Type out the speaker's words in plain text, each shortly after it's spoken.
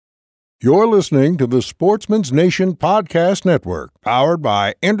You're listening to the Sportsman's Nation Podcast Network, powered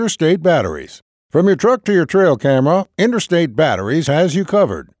by Interstate Batteries. From your truck to your trail camera, Interstate Batteries has you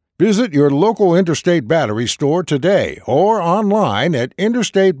covered. Visit your local Interstate Battery store today or online at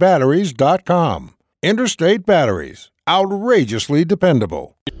interstatebatteries.com. Interstate Batteries, outrageously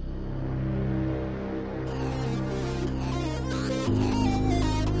dependable.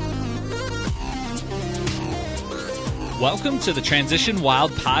 Welcome to the Transition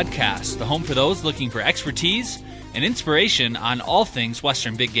Wild Podcast, the home for those looking for expertise and inspiration on all things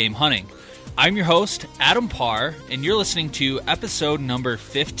Western big game hunting. I'm your host, Adam Parr, and you're listening to episode number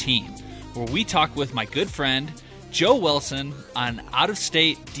 15, where we talk with my good friend, Joe Wilson, on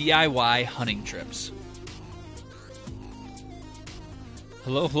out-of-state DIY hunting trips.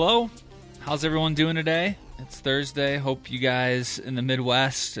 Hello. How's everyone doing today? It's Thursday. Hope you guys in the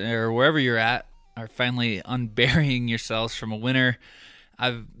Midwest or wherever you're at are finally unburying yourselves from a winter.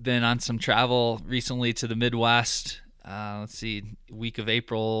 I've been on some travel recently to the Midwest. Week of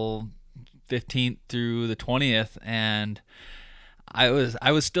April 15th through the 20th, and I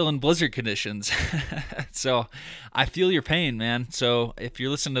was still in blizzard conditions. So I feel your pain, man. So if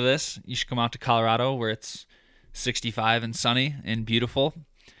you're listening to this, you should come out to Colorado where it's 65 and sunny and beautiful,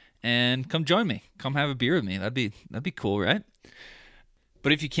 and come join me. Come have a beer with me. That'd be cool, right?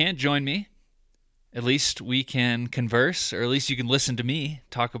 But if you can't join me, at least we can converse, or at least you can listen to me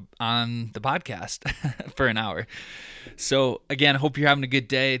talk on the podcast for an hour. So again, I hope you're having a good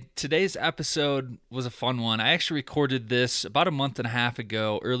day. Today's episode was a fun one. I actually recorded this about a month and a half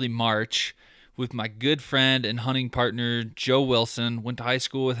ago, early March, with my good friend and hunting partner, Joe Wilson. Went to high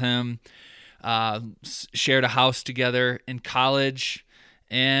school with him, shared a house together in college,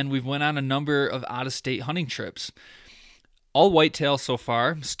 and we've went on a number of out-of-state hunting trips. All whitetail so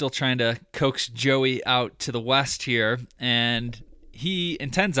far. I'm still trying to coax Joey out to the west here, and he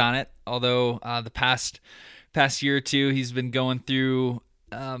intends on it, although the past year or two he's been going through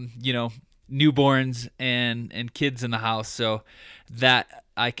newborns and kids in the house, so that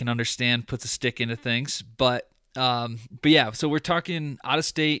I can understand puts a stick into things. But yeah, so we're talking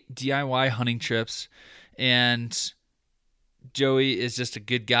out-of-state DIY hunting trips, and Joey is just a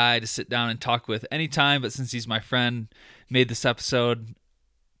good guy to sit down and talk with anytime, but since he's my friend, made this episode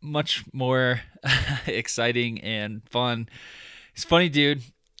much more exciting and fun. He's a funny dude.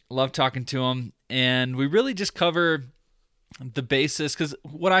 Love talking to him. And we really just cover the basis, because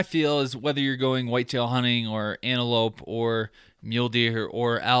what I feel is whether you're going whitetail hunting or antelope or mule deer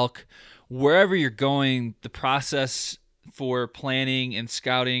or elk, wherever you're going, the process for planning and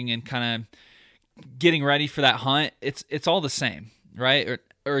scouting and kind of getting ready for that hunt, it's all the same, right?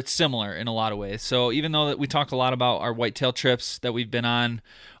 Or it's similar in a lot of ways. So even though that we talk a lot about our whitetail trips that we've been on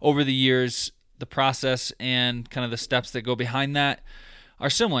over the years, the process and kind of the steps that go behind that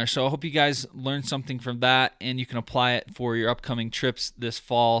are similar. So I hope you guys learned something from that and you can apply it for your upcoming trips this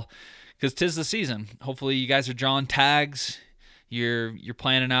fall, because 'tis the season. Hopefully you guys are drawing tags. You're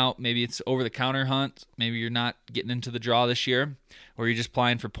planning out, maybe it's over-the-counter hunt. Maybe you're not getting into the draw this year, or you're just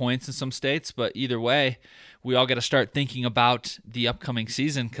applying for points in some states. But either way, we all got to start thinking about the upcoming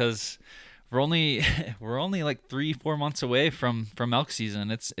season, because we're only like 3-4 months away from elk season.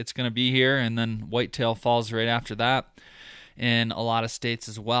 It's going to be here, and then whitetail falls right after that in a lot of states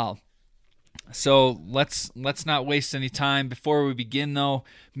as well. So let's not waste any time. Before we begin, though,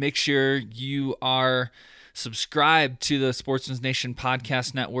 make sure you are subscribe to the Sportsman's Nation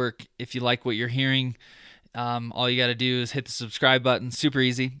Podcast Network if you like what you're hearing. All you got to do is hit the subscribe button. Super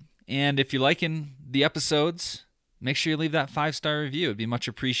easy. And if you're liking the episodes, make sure you leave that 5-star review. It'd be much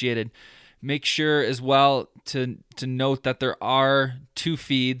appreciated. Make sure as well to note that there are 2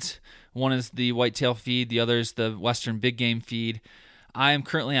 feeds. One is the whitetail feed. The other is the Western big game feed. I am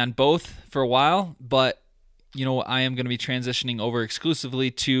currently on both for a while, but I am going to be transitioning over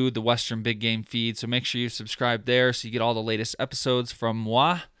exclusively to the Western big game feed. So make sure you subscribe there so you get all the latest episodes from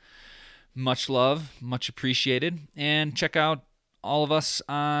moi. Much love, much appreciated. And check out all of us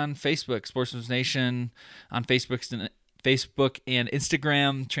on Facebook, Sportsman's Nation on Facebook and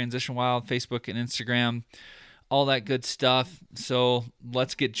Instagram, Transition Wild, Facebook and Instagram, all that good stuff. So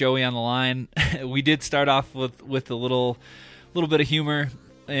let's get Joey on the line. We did start off with a little bit of humor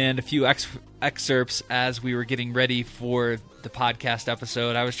and a few excerpts as we were getting ready for the podcast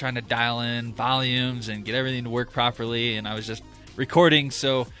episode. I was trying to dial in volumes and get everything to work properly, and I was just recording,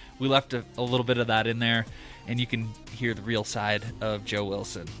 so we left a little bit of that in there, and you can hear the real side of Joe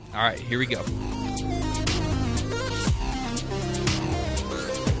Wilson. All right, here we go.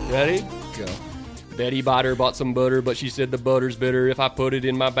 Ready? Go. Betty Botter bought some butter, but she said the butter's bitter. If I put it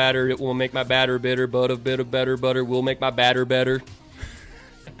in my batter, it will make my batter bitter, but a bit of better butter will make my batter better.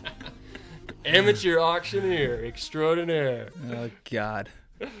 Amateur auctioneer extraordinaire. Oh, God.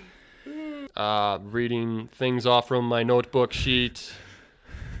 Reading things off from my notebook sheet,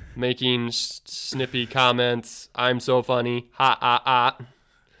 making snippy comments. I'm so funny. Ha, ha, ha.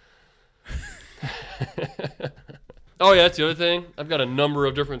 Oh, yeah, that's the other thing. I've got a number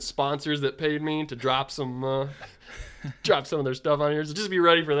of different sponsors that paid me to drop some of their stuff on here, so just be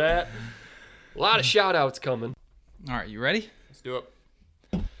ready for that. A lot of shout-outs coming. All right, you ready? Let's do it.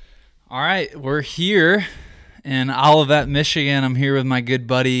 All right, we're here in Olivet, Michigan. I'm here with my good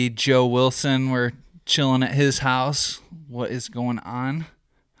buddy, Joe Wilson. We're chilling at his house. What is going on?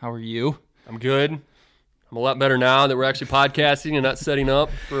 How are you? I'm good. I'm a lot better now that we're actually podcasting and not setting up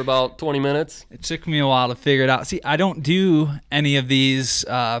for about 20 minutes. It took me a while to figure it out. See, I don't do any of these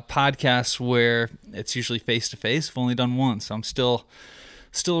podcasts where it's usually face-to-face. I've only done one, so I'm still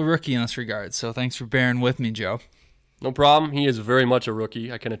a rookie in this regard. So thanks for bearing with me, Joe. No problem. He is very much a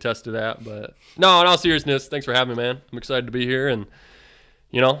rookie. I can attest to that. But no, in all seriousness, thanks for having me, man. I'm excited to be here. And,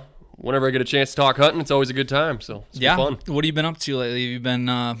 whenever I get a chance to talk hunting, it's always a good time. So it's been fun. What have you been up to lately? Have you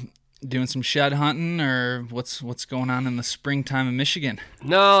been doing some shed hunting, or what's going on in the springtime in Michigan?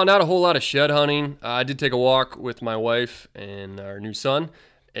 No, not a whole lot of shed hunting. I did take a walk with my wife and our new son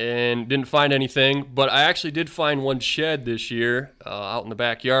and didn't find anything. But I actually did find one shed this year out in the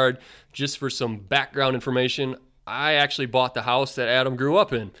backyard. Just for some background information, I actually bought the house that Adam grew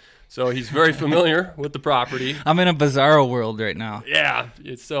up in. So he's very familiar with the property. I'm in a bizarro world right now. Yeah.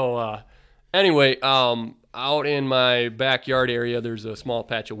 Anyway, out in my backyard area, there's a small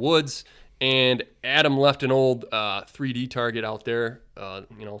patch of woods, and Adam left an old 3D target out there, so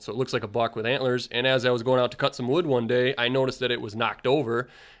it looks like a buck with antlers. And as I was going out to cut some wood one day, I noticed that it was knocked over,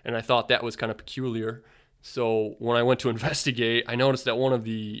 and I thought that was kind of peculiar. So when I went to investigate, I noticed that one of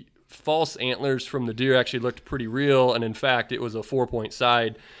the false antlers from the deer actually looked pretty real, and in fact, it was a 4-point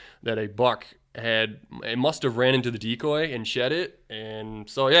side that a buck had. It must have ran into the decoy and shed it, and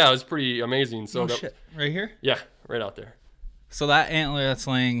so yeah, it was pretty amazing. So shit, right here? Yeah, right out there. So that antler that's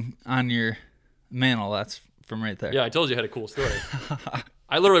laying on your mantle, that's from right there. Yeah, I told you I had a cool story.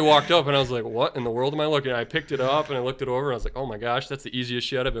 I literally walked up and I was like, what in the world am I looking at? I picked it up and I looked it over and I was like, oh my gosh, that's the easiest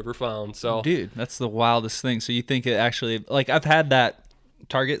shed I've ever found. So dude, that's the wildest thing. So you think it actually, like, I've had that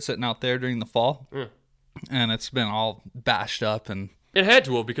target sitting out there during the fall, and it's been all bashed up, and it had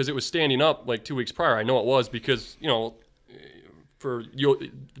to have, because it was standing up like 2 weeks prior. I know it was, because for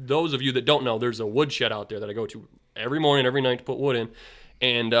those of you that don't know, there's a wood shed out there that I go to every morning, every night to put wood in,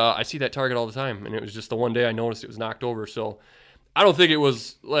 and I see that target all the time. And it was just the one day I noticed it was knocked over. So I don't think it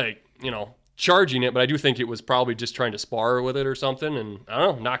was like charging it, but I do think it was probably just trying to spar with it or something, and I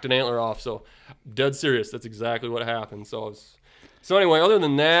don't know, knocked an antler off. So dead serious, that's exactly what happened. So anyway, other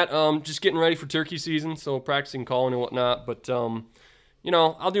than that, just getting ready for turkey season, so practicing calling and whatnot. But,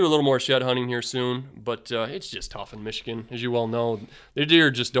 I'll do a little more shed hunting here soon, but it's just tough in Michigan. As you well know, the deer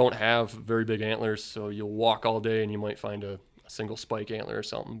just don't have very big antlers, so you'll walk all day and you might find a single spike antler or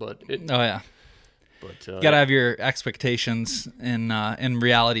something. But you gotta have your expectations in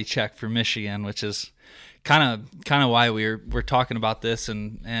reality check for Michigan, which is kind of why we're talking about this,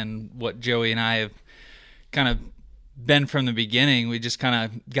 and what Joey and I have kind of been from the beginning. We just kind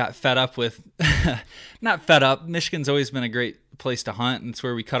of got fed up with not fed up. Michigan's always been a great place to hunt, and it's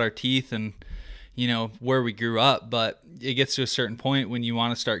where we cut our teeth and where we grew up. But it gets to a certain point when you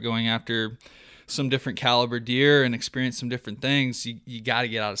want to start going after some different caliber deer and experience some different things, you got to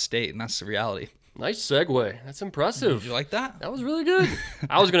get out of state, and that's the reality. Nice segue. That's impressive. You like that? That was really good.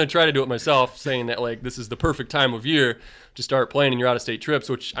 I was going to try to do it myself, saying that like this is the perfect time of year to start planning your out-of-state trips,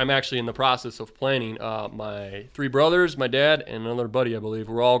 which I'm actually in the process of planning. My 3 brothers, my dad, and another buddy, I believe,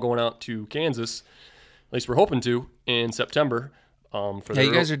 we're all going out to Kansas. At least we're hoping to, in September.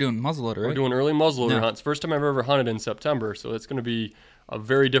 You guys are doing muzzleloader, right? We're doing early muzzleloader hunts. First time I've ever hunted in September, so it's going to be a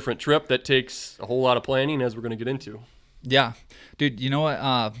very different trip that takes a whole lot of planning, as we're going to get into. Yeah. Dude, you know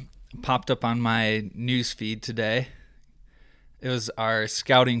what popped up on my news feed today? It was our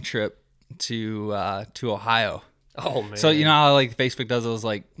scouting trip to Ohio. Oh, man. So, how like Facebook does those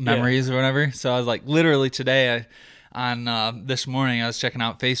like memories or whatever? So I was like, literally today, this morning, I was checking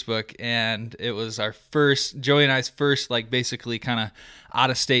out Facebook, and it was Joey and I's first, like, basically kind of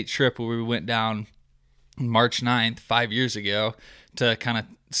out-of-state trip, where we went down March 9th, 5 years ago, to kind of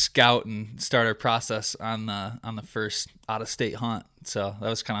scout and start our process on the first out-of-state hunt. So that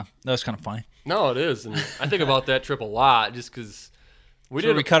was kind of funny. No, it is, and I think about that trip a lot, just because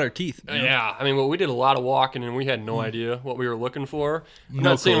we cut our teeth. You know? Yeah, I mean, we did a lot of walking, and we had no idea what we were looking for. I'm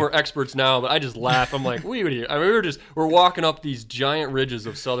No not saying clue. we're experts now, but I just laugh. I'm like, we're walking up these giant ridges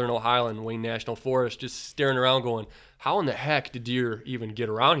of southern Ohio and Wayne National Forest, just staring around, going, how in the heck did deer even get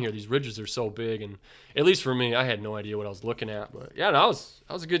around here? These ridges are so big, and at least for me, I had no idea what I was looking at. But yeah, that was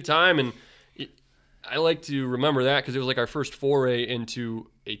a good time, and I like to remember that because it was like our first foray into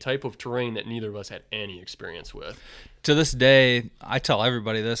a type of terrain that neither of us had any experience with. To this day, I tell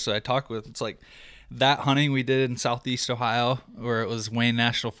everybody this that I talk with. It's like that hunting we did in Southeast Ohio, where it was Wayne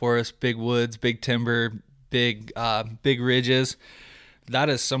National Forest, big woods, big timber, big ridges. That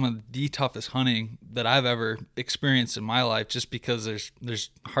is some of the toughest hunting that I've ever experienced in my life, just because there's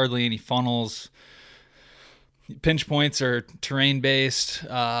hardly any funnels. Pinch points are terrain based.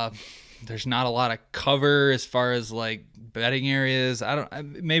 There's not a lot of cover as far as like bedding areas.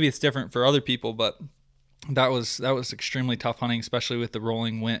 Maybe it's different for other people, but that was extremely tough hunting, especially with the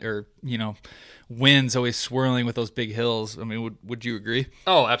rolling wind, or winds always swirling with those big hills. I mean, would you agree?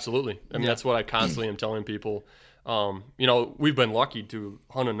 Oh, absolutely. I mean, that's what I constantly am telling people. We've been lucky to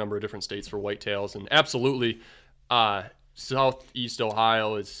hunt a number of different states for whitetails, and absolutely, Southeast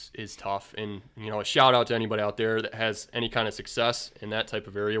Ohio is tough. And a shout out to anybody out there that has any kind of success in that type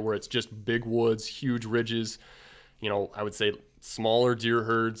of area where it's just big woods, huge ridges. I would say smaller deer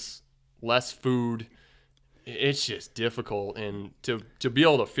herds, less food. It's just difficult, and to be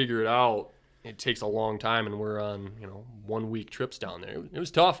able to figure it out, it takes a long time. And we're on 1 week trips down there. It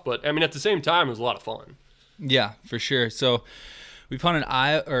was tough, but I mean at the same time it was a lot of fun. Yeah, for sure. So we've hunted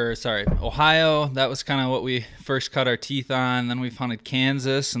Ohio. That was kind of what we first cut our teeth on. Then we've hunted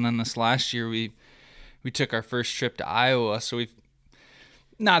Kansas, and then this last year we took our first trip to Iowa. So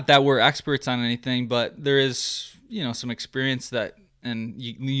not that we're experts on anything, but there is some experience that, and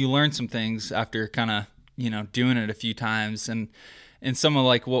you learn some things after kind of doing it a few times. And some of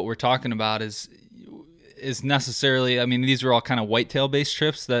like what we're talking about is necessarily, I mean, these are all kind of whitetail based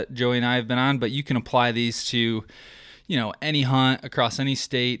trips that Joey and I have been on, but you can apply these to any hunt across any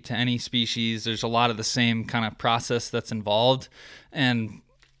state, to any species. There's a lot of the same kind of process that's involved, and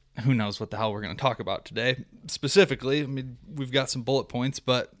who knows what the hell we're going to talk about today specifically. I mean, we've got some bullet points,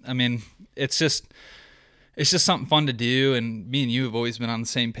 but I mean, it's just something fun to do, and me and you have always been on the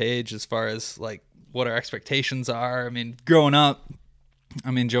same page as far as like what our expectations are. I mean, growing up,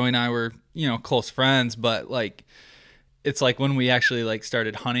 Joey and I were, close friends, but like, it's like when we actually like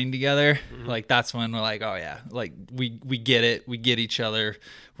started hunting together, like that's when we're like, oh yeah, like we get it. We get each other.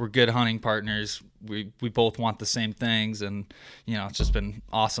 We're good hunting partners. We both want the same things. And, it's just been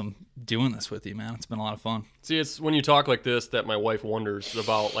awesome doing this with you, man. It's been a lot of fun. See, it's when you talk like this that my wife wonders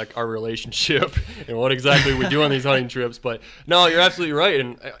about like our relationship and what exactly we do on these hunting trips. But no, you're absolutely right.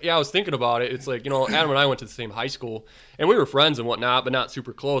 And yeah, I was thinking about it. It's like, Adam and I went to the same high school, and we were friends and whatnot, but not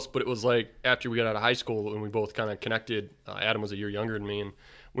super close. But it was like after we got out of high school and we both kind of connected. Adam was a year younger than me, and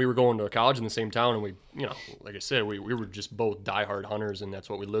we were going to college in the same town. And we, like I said, we were just both diehard hunters, and that's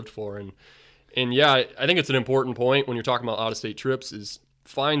what we lived for. And yeah, I think it's an important point when you're talking about out-of-state trips is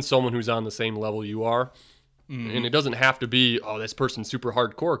find someone who's on the same level you are. Mm-hmm. And it doesn't have to be, this person's super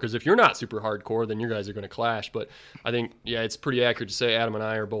hardcore, because if you're not super hardcore, then you guys are going to clash. But I think, yeah, it's pretty accurate to say Adam and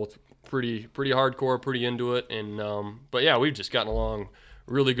I are both pretty hardcore, pretty into it. And but yeah, we've just gotten along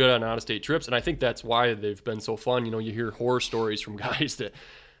really good on out-of-state trips, and I think that's why they've been so fun. You hear horror stories from guys that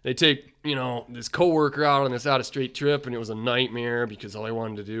they take, this coworker out on this out-of-state trip, and it was a nightmare because all they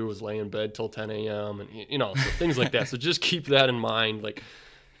wanted to do was lay in bed till 10 a.m. and so things like that. So just keep that in mind. Like,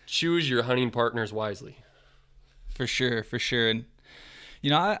 choose your hunting partners wisely. For sure. And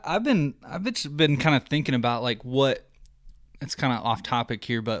I've been kind of thinking about like what, it's kind of off topic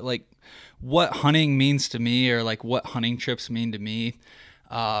here, but like what hunting means to me, or like what hunting trips mean to me.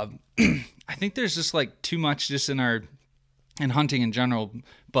 I think there's just like too much just in hunting in general,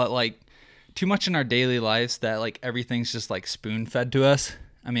 but like too much in our daily lives that like everything's just like spoon fed to us.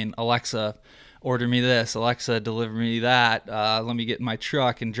 I mean, Alexa, order me this. Alexa, deliver me that. Let me get in my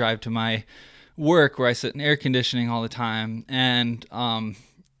truck and drive to my work where I sit in air conditioning all the time. And I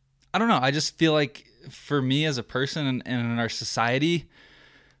don't know. I just feel like for me as a person and in our society,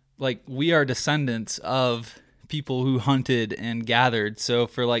 like we are descendants of people who hunted and gathered. So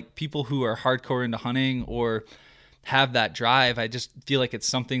for like people who are hardcore into hunting or have that drive, I just feel like it's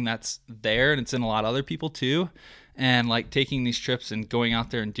something that's there, and it's in a lot of other people too. And like taking these trips and going out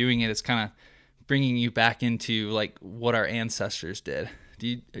there and doing it is kind of bringing you back into like what our ancestors did.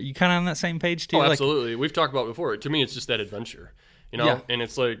 Are you kind of on that same page too? Oh, absolutely. We've talked about it before. To me, it's just that adventure, Yeah. And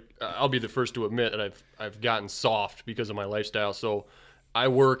it's like, I'll be the first to admit that I've gotten soft because of my lifestyle. So I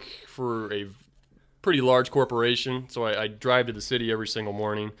work for a pretty large corporation, so I drive to the city every single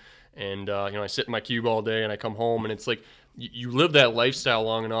morning, and I sit in my cube all day, and I come home, and it's like you live that lifestyle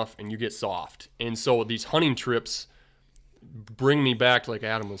long enough, and you get soft. And so these hunting trips bring me back, like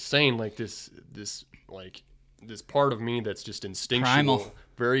Adam was saying, like this part of me that's just instinctual, primal.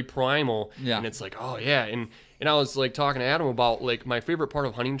 Very primal. Yeah. And it's like, oh yeah. And I was like talking to Adam about, like, my favorite part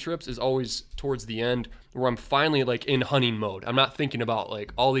of hunting trips is always towards the end, where I'm finally like in hunting mode. I'm not thinking about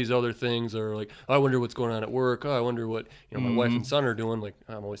like all these other things, or like, oh, I wonder what's going on at work. Oh, I wonder what my wife and son are doing. Like,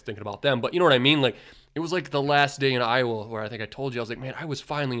 I'm always thinking about them. But you know what I mean? Like, it was like the last day in Iowa where I think I told you, I was like, man, I was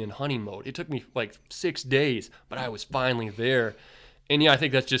finally in hunting mode. It took me like 6 days, but I was finally there. And yeah, I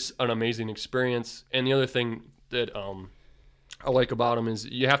think that's just an amazing experience. And the other thing that I like about them is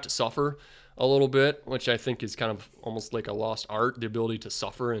you have to suffer a little bit, which I think is kind of almost like a lost art, the ability to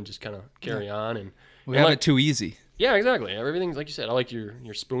suffer and just kind of carry on. And We have it too easy. Yeah, exactly. Everything's like you said. I like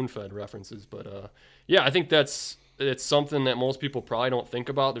your spoon-fed references, but yeah, I think it's something that most people probably don't think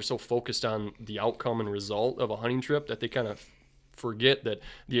about. They're so focused on the outcome and result of a hunting trip that they kind of forget that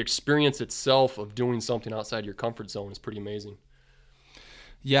the experience itself of doing something outside your comfort zone is pretty amazing.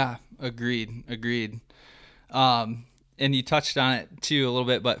 Yeah, agreed. And you touched on it too a little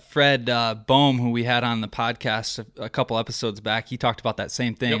bit, but Fred Boehm, who we had on the podcast a couple episodes back, he talked about that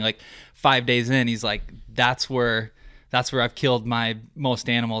same thing. Yep. Like 5 days in, he's like, that's where I've killed my most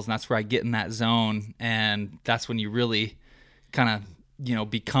animals, and that's where I get in that zone, and that's when you really kind of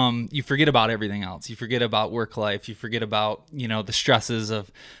you forget about everything else. You forget about work life. You forget about the stresses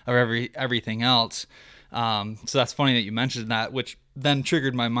of everything else. So that's funny that you mentioned that, which then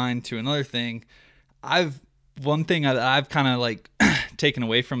triggered my mind to another thing. One thing that I've kind of like taken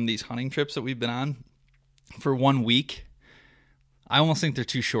away from these hunting trips that we've been on for 1 week, I almost think they're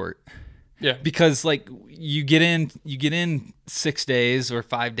too short. Yeah. Because like you get in 6 days or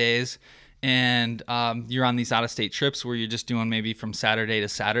 5 days, and you're on these out-of-state trips where you're just doing maybe from Saturday to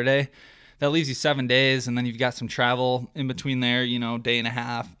Saturday. That leaves you 7 days, and then you've got some travel in between there, day and a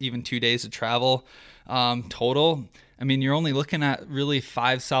half, even 2 days of travel total. I mean, you're only looking at really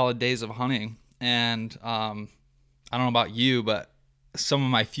 5 solid days of hunting. And I don't know about you, but some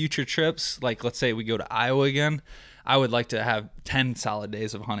of my future trips, like let's say we go to Iowa again, I would like to have 10 solid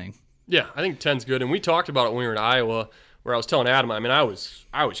days of hunting. Yeah, I think 10's good. And we talked about it when we were in Iowa, where I was telling Adam, I mean, I was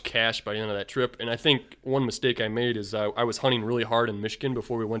cashed by the end of that trip. And I think one mistake I made is I was hunting really hard in Michigan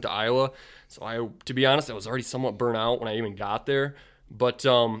before we went to Iowa. So to be honest, I was already somewhat burnt out when I even got there. But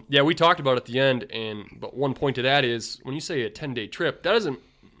yeah, we talked about it at the end. But one point to that is when you say a 10-day trip, that doesn't,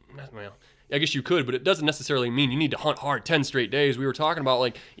 well, I guess you could, but it doesn't necessarily mean you need to hunt hard 10 straight days. We were talking about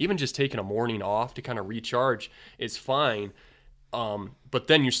like even just taking a morning off to kind of recharge is fine. But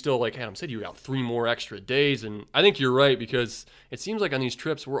then you're still, like Adam said, you got 3 more extra days. And I think you're right, because it seems like on these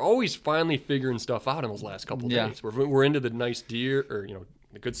trips, we're always finally figuring stuff out in those last couple of days. We're into the nice deer, or,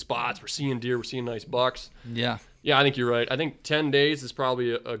 the good spots. We're seeing deer. We're seeing nice bucks. Yeah. Yeah, I think you're right. I think 10 days is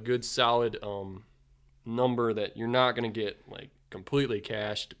probably a good solid number that you're not going to get like completely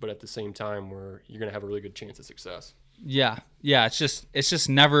cashed, but at the same time where you're going to have a really good chance of success. Yeah. It's just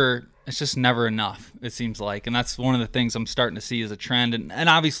never enough, it seems like. And that's one of the things I'm starting to see as a trend. And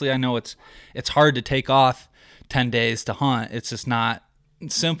obviously I know it's hard to take off 10 days to hunt. It's just not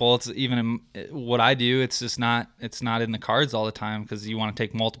simple. It's even in what I do, it's not in the cards all the time, because you want to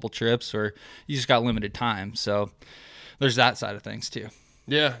take multiple trips or you just got limited time. So there's that side of things too.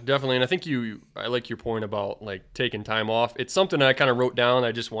 Yeah, definitely. And I think I like your point about like taking time off. It's something I kind of wrote down.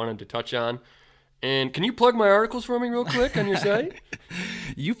 I just wanted to touch on. And can you plug my articles for me real quick on your site?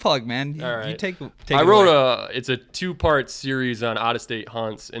 You plug, man. All right. You take I wrote it's a 2-part series on out-of-state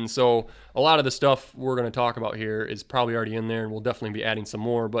hunts. And so a lot of the stuff we're going to talk about here is probably already in there, and we'll definitely be adding some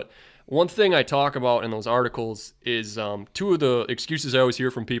more. But one thing I talk about in those articles is 2 of the excuses I always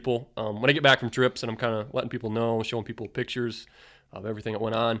hear from people when I get back from trips and I'm kind of letting people know, showing people pictures of everything that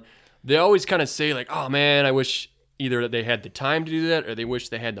went on. They always kind of say like, oh man, I wish either that they had the time to do that or they wish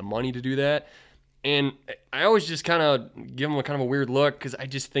they had the money to do that. And I always just kind of give them a kind of a weird look, because I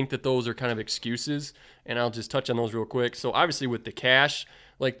just think that those are kind of excuses, and I'll just touch on those real quick. So obviously with the cash,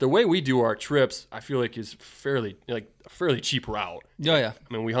 like the way we do our trips, I feel like is a fairly cheap route. Oh yeah.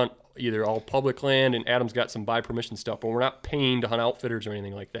 I mean, we hunt either all public land, and Adam's got some by permission stuff, but we're not paying to hunt outfitters or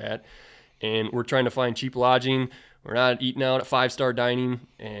anything like that. And we're trying to find cheap lodging. We're not eating out at 5-star dining,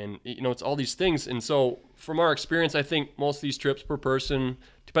 and it's all these things. And so from our experience, I think most of these trips per person,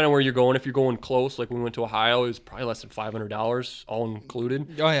 depending on where you're going, if you're going close, like when we went to Ohio, it was probably less than $500, all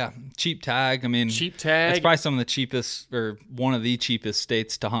included. Oh yeah, cheap tag. I mean, cheap tag. It's probably some of the cheapest, or one of the cheapest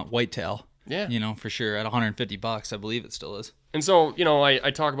states to hunt whitetail. Yeah. You know, for sure. At $150, I believe it still is. And so, you know,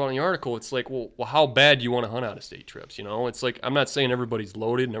 I talk about in the article, it's like, well, how bad do you want to hunt out-of-state trips? You know, it's like, I'm not saying everybody's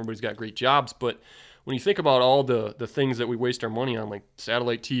loaded and everybody's got great jobs, but when you think about all the things that we waste our money on, like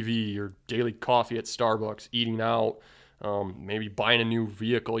satellite TV or daily coffee at Starbucks, eating out, maybe buying a new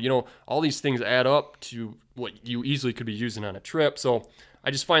vehicle, you know, all these things add up to what you easily could be using on a trip. So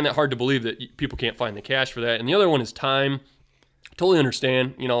I just find that hard to believe that people can't find the cash for that. And the other one is time. Totally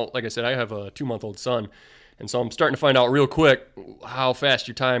understand. You know, like I said, I have a 2-month-old son. And so I'm starting to find out real quick how fast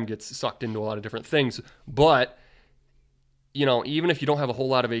your time gets sucked into a lot of different things. But, you know, even if you don't have a whole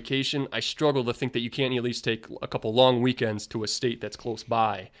lot of vacation, I struggle to think that you can't at least take a couple long weekends to a state that's close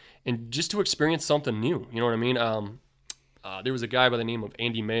by and just to experience something new. You know what I mean? There was a guy by the name of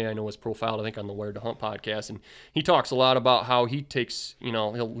Andy May, I know his profile, I think on the Wired to Hunt podcast, and he talks a lot about how he takes, you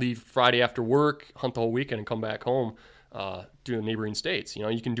know, he'll leave Friday after work, hunt the whole weekend, and come back home to the neighboring states. You know,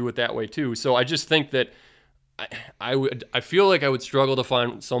 you can do it that way too. So I just think that I feel like I would struggle to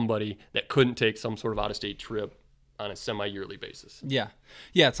find somebody that couldn't take some sort of out-of-state trip on a semi-yearly basis. Yeah.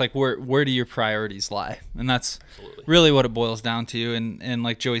 It's like where do your priorities lie? And that's really what it boils down to. And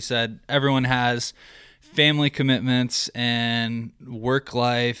like Joey said, everyone has family commitments and work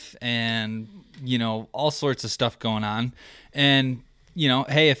life and, you know, all sorts of stuff going on. And, you know,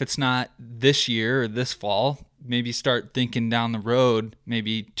 hey, if it's not this year or this fall, maybe start thinking down the road,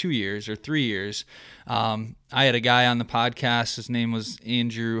 maybe 2 years or 3 years. I had a guy on the podcast, his name was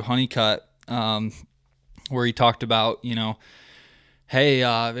Andrew Honeycutt, where he talked about, you know, hey,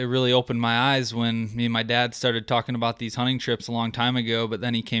 it really opened my eyes when me and my dad started talking about these hunting trips a long time ago, but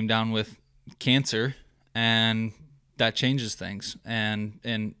then he came down with cancer, and that changes things, and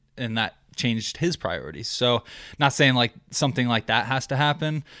that changed his priorities. So not saying like something like that has to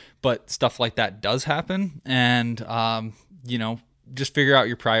happen, but stuff like that does happen. And, you know, just figure out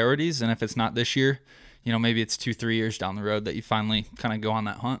your priorities. And if it's not this year, you know, maybe it's 2-3 years down the road that you finally kind of go on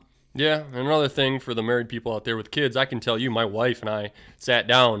that hunt. Yeah. And another thing for the married people out there with kids, I can tell you, my wife and I sat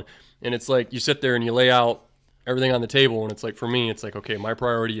down, and it's like you sit there and you lay out everything on the table. And it's like, for me, it's like, okay, my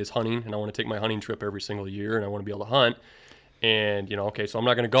priority is hunting, and I want to take my hunting trip every single year, and I want to be able to hunt. And, you know, okay, so I'm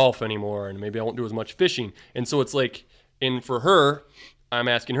not going to golf anymore, and maybe I won't do as much fishing. And so it's like, and for her, I'm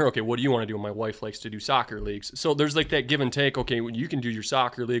asking her, okay, what do you want to do? And my wife likes to do soccer leagues. So there's like that give and take. Okay, you can do your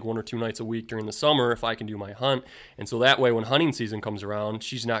soccer league 1 or 2 nights a week during the summer if I can do my hunt. And so that way, when hunting season comes around,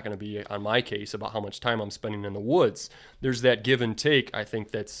 she's not going to be on my case about how much time I'm spending in the woods. There's that give and take, I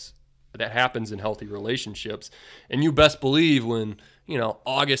think, that happens in healthy relationships. And you best believe when, you know,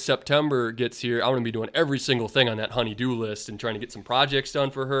 August, September gets here, I'm going to be doing every single thing on that honey-do list and trying to get some projects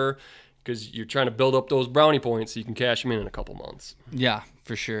done for her, because you're trying to build up those brownie points so you can cash them in a couple months. Yeah,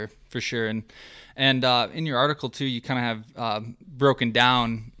 for sure. And in your article too, you kind of have broken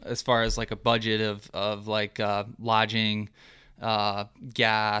down as far as like a budget of like lodging,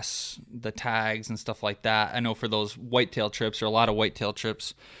 gas, the tags and stuff like that. I know for those whitetail trips, or a lot of whitetail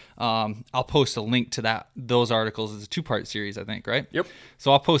trips, I'll post a link to those articles. It's a 2-part series, I think, right? Yep.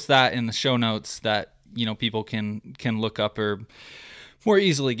 So I'll post that in the show notes that, you know, people can look up or more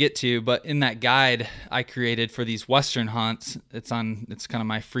easily get to. But in that guide I created for these Western hunts, it's kind of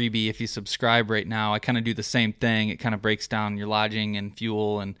my freebie. If you subscribe right now, I kind of do the same thing. It kind of breaks down your lodging and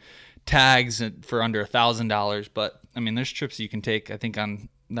fuel and tags for under $1,000. But I mean, there's trips you can take, I think on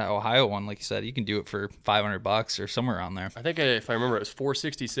that Ohio one, like you said, you can do it for $500 or somewhere around there. I think if I remember, it was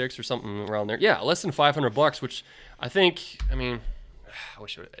 $466 or something around there. Yeah, less than $500, which I think, I mean,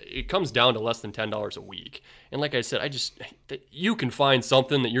 it comes down to less than $10 a week. And like I said, you can find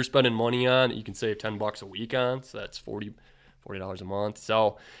something that you're spending money on that you can save $10 a week on. So that's $40 a month.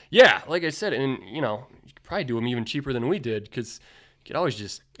 So yeah, like I said, and you know, you could probably do them even cheaper than we did, because you could always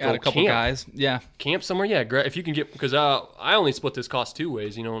just got a couple guys. Yeah. Camp somewhere. Yeah. If you can get, because I only split this cost 2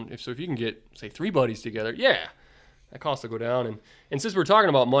 ways, you know, if you can get, say, 3 buddies together, yeah, that cost will go down. And since we're talking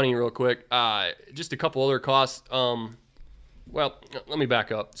about money real quick, just a couple other costs. Well, let me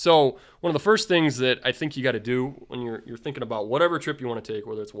back up. So one of the first things that I think you got to do when you're thinking about whatever trip you want to take,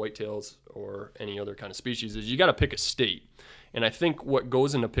 whether it's whitetails or any other kind of species, is you got to pick a state. And I think what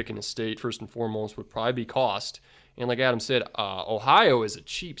goes into picking a state, first and foremost, would probably be cost. And like Adam said, Ohio is a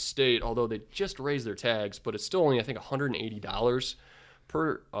cheap state, although they just raised their tags, but it's still only, I think, $180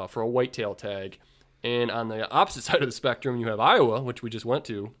 for a whitetail tag. And on the opposite side of the spectrum, you have Iowa, which we just went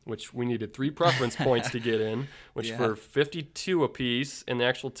to, which we needed 3 preference points to get in, which for $52 a piece, and the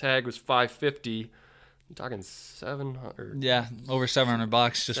actual tag was $550. I'm talking $700. Yeah, over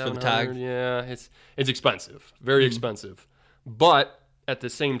 $700 just for the tag. Yeah, it's expensive, very expensive. But at the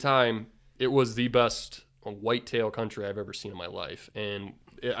same time, it was the best whitetail country I've ever seen in my life. And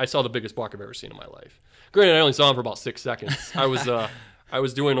I saw the biggest buck I've ever seen in my life. Granted, I only saw him for about 6 seconds. I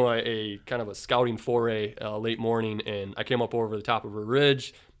was doing a kind of a scouting foray late morning, and I came up over the top of a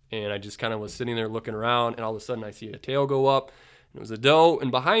ridge, and I just kind of was sitting there looking around, and all of a sudden I see a tail go up, and it was a doe,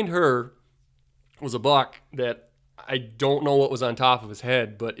 and behind her was a buck that I don't know what was on top of his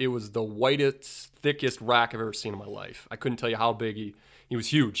head, but it was the whitest, thickest rack I've ever seen in my life. I couldn't tell you how big he was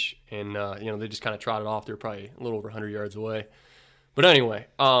huge, and they just kind of trotted off. They were probably a little over 100 yards away. But anyway,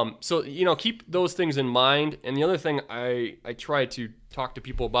 so keep those things in mind. And the other thing I try to talk to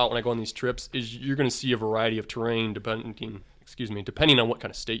people about when I go on these trips is you're going to see a variety of terrain depending on what kind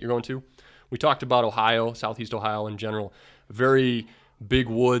of state you're going to. We talked about Ohio, Southeast Ohio in general, very big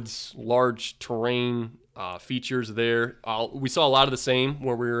woods, large terrain features there. We saw a lot of the same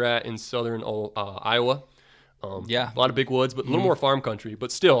where we were at in southern Iowa. A lot of big woods, but a little more farm country.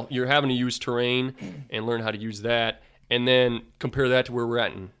 But still, you're having to use terrain and learn how to use that. And then compare that to where we're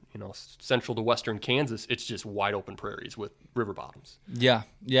at in central to western Kansas. It's just wide open prairies with river bottoms. Yeah,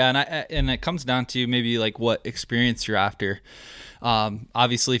 and it comes down to maybe like what experience you're after.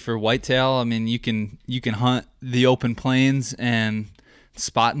 Obviously, for whitetail, I mean, you can hunt the open plains and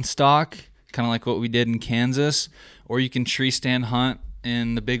spot and stalk, kind of like what we did in Kansas, or you can tree stand hunt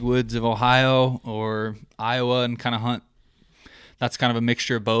in the big woods of Ohio or Iowa and kind of hunt. That's kind of a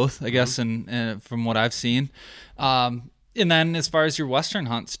mixture of both, I guess, and from what I've seen. And then as far as your western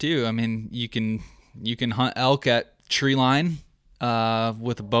hunts too, I mean, you can hunt elk at tree line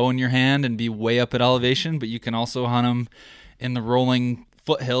with a bow in your hand and be way up at elevation, but you can also hunt them in the rolling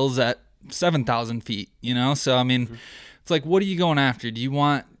foothills at 7,000 feet. So I mean, it's like, what are you going after? Do you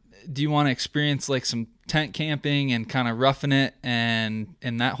want to experience like some tent camping and kind of roughing it and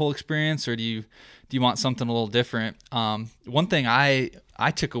that whole experience, or do you want something a little different? One thing I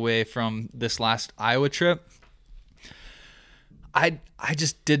took away from this last Iowa trip, I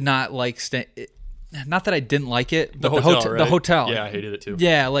just did not like stay. Not that I didn't like it, but the hotel. Yeah, I hated it too.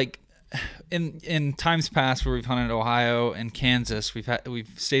 Yeah, like in times past where we've hunted Ohio and Kansas, we've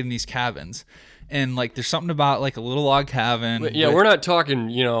stayed in these cabins. And like, there's something about like a little log cabin. Yeah, we're not talking,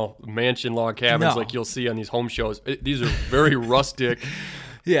 mansion log cabins like you'll see on these home shows. These are very rustic.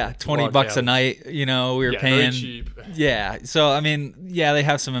 Yeah, $20 a night. We were paying. Very cheap. Yeah, so I mean, yeah, they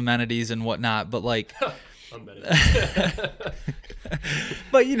have some amenities and whatnot, but like,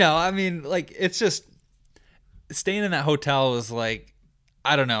 but I mean, like, it's just staying in that hotel was like,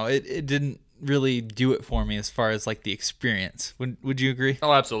 I don't know, it didn't really do it for me as far as like the experience. Would you agree?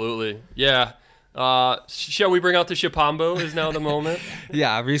 Oh, absolutely. Yeah. Shall we bring out the Shipambo is now the moment?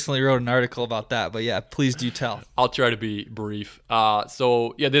 Yeah, I recently wrote an article about that, but yeah, please do tell. I'll try to be brief.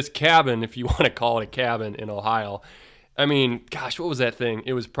 So yeah, this cabin, if you want to call it a cabin in Ohio, I mean, gosh, what was that thing?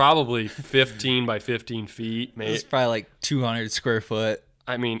 It was probably 15 by 15 feet. It was probably like 200 square foot.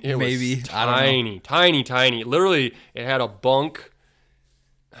 I mean, it was tiny. Literally, it had a bunk.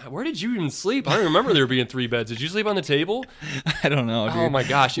 Where did you even sleep? I don't remember there being 3 beds. Did you sleep on the table? I don't know, dude. Oh my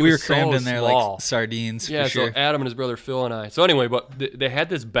gosh, we were crammed in there small. Like sardines. Yeah, for sure. So Adam and his brother Phil and I. So anyway, but they had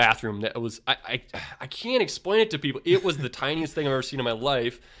this bathroom that was I can't explain it to people. It was the tiniest thing I've ever seen in my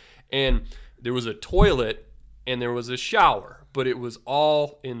life, and there was a toilet and there was a shower, but it was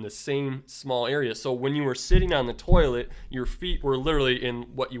all in the same small area. So when you were sitting on the toilet, your feet were literally in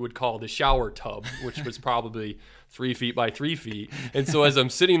what you would call the shower tub, which was probably 3 feet by 3 feet. And so as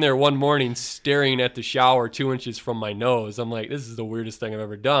I'm sitting there one morning staring at the shower 2 inches from my nose, I'm like, this is the weirdest thing I've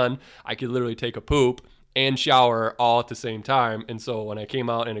ever done. I could literally take a poop and shower all at the same time. And so when I came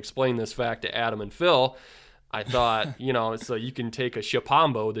out and explained this fact to Adam and Phil, I thought, so you can take a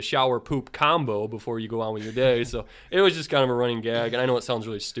Shipambo, the shower poop combo, before you go on with your day. So it was just kind of a running gag. And I know it sounds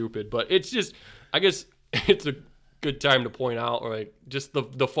really stupid, but it's just, I guess it's a good time to point out, like, just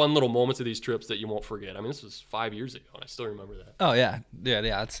the fun little moments of these trips that you won't forget. I mean, this was 5 years ago, and I still remember that. Oh yeah.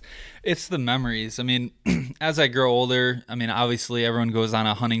 It's the memories. I mean, as I grow older, I mean, obviously everyone goes on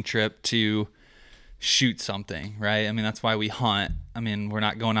a hunting trip to shoot something, right? I mean, that's why we hunt. I mean, we're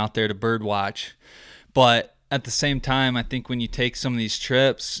not going out there to bird watch, but at the same time, I think when you take some of these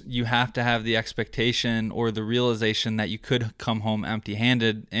trips, you have to have the expectation or the realization that you could come home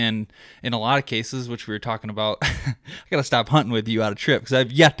empty-handed. And in a lot of cases, which we were talking about, I got to stop hunting with you out of trip because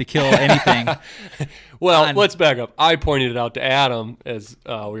I've yet to kill anything. Well, let's back up. I pointed it out to Adam as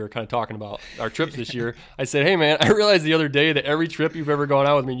we were kind of talking about our trips this year. I said, hey, man, I realized the other day that every trip you've ever gone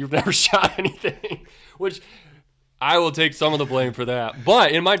out with me, you've never shot anything, which I will take some of the blame for that.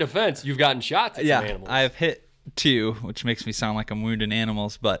 But in my defense, you've gotten shots at some animals. I've hit 2, which makes me sound like I'm wounding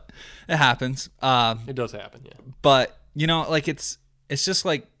animals, but it happens. It does happen, yeah. But, like it's just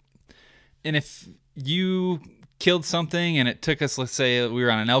like, and if you killed something and it took us, let's say we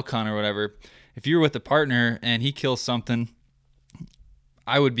were on an elk hunt or whatever, if you were with a partner and he kills something,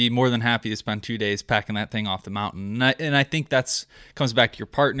 I would be more than happy to spend 2 days packing that thing off the mountain. And I think that's comes back to your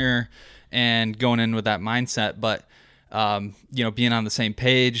partner and going in with that mindset, but being on the same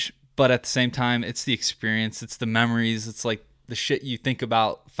page. But at the same time, it's the experience, it's the memories, it's like the shit you think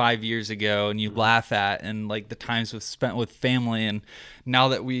about 5 years ago and you laugh at, and like the times we've spent with family. And now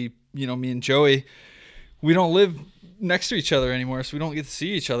that we, me and Joey, we don't live next to each other anymore, so we don't get to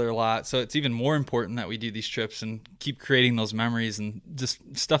see each other a lot. So it's even more important that we do these trips and keep creating those memories and just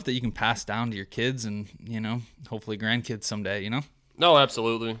stuff that you can pass down to your kids and, hopefully grandkids someday, No,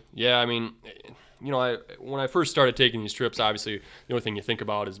 absolutely. Yeah, I mean, when I first started taking these trips, obviously the only thing you think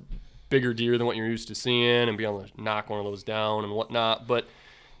about is bigger deer than what you're used to seeing and being able to knock one of those down and whatnot. But,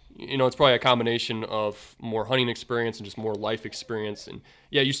 it's probably a combination of more hunting experience and just more life experience. And,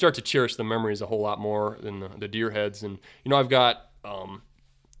 yeah, you start to cherish the memories a whole lot more than the deer heads. And, I've got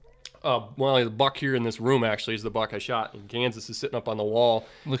the buck here in this room actually is the buck I shot in Kansas, is sitting up on the wall.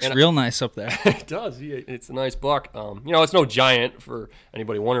 Looks real nice up there. It does. It's a nice buck. It's no giant for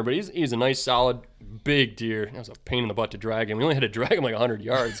anybody wondering, but he's a nice, solid, big deer. It was a pain in the butt to drag him. We only had to drag him like 100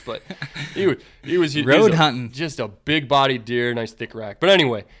 yards, but he was hunting. Just a big-bodied deer, nice thick rack. But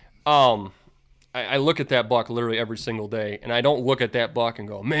anyway, I look at that buck literally every single day, and I don't look at that buck and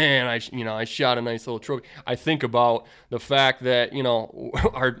go, man, I shot a nice little trophy. I think about the fact that,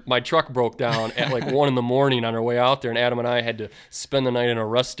 my truck broke down at like 1 a.m. on our way out there, and Adam and I had to spend the night in a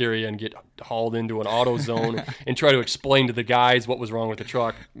rest area and get hauled into an auto zone and try to explain to the guys what was wrong with the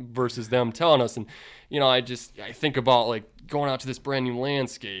truck versus them telling us. And, I think about like going out to this brand new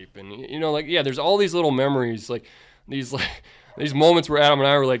landscape and, there's all these little memories, these moments where Adam and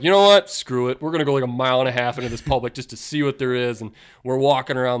I were like, you know what, screw it. We're going to go like 1.5 miles into this public just to see what there is. And we're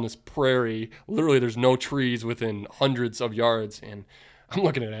walking around this prairie. Literally, there's no trees within hundreds of yards. And I'm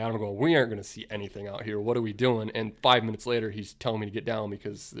looking at Adam and going, we aren't going to see anything out here. What are we doing? And 5 minutes later, he's telling me to get down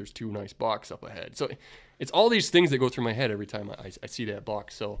because there's 2 nice bucks up ahead. So it's all these things that go through my head every time I see that buck.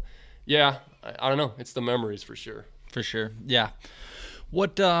 So, yeah, I don't know. It's the memories for sure. For sure, yeah.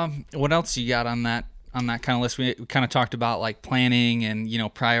 What else you got on that kind of list? We kind of talked about like planning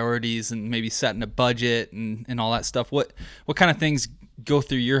and priorities and maybe setting a budget and all that stuff. What kind of things go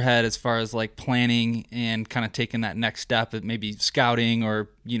through your head as far as like planning and kind of taking that next step at maybe scouting, or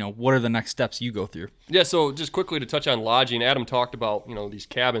what are the next steps you go through? Yeah, so just quickly to touch on lodging, Adam talked about these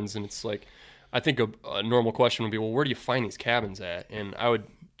cabins, and it's like I think a normal question would be, well, where do you find these cabins at? And I would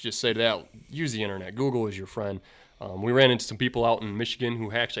just say to that, use the internet. Google is your friend. We ran into some people out in Michigan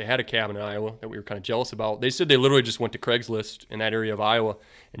who actually had a cabin in Iowa that we were kind of jealous about. They said they literally just went to Craigslist in that area of Iowa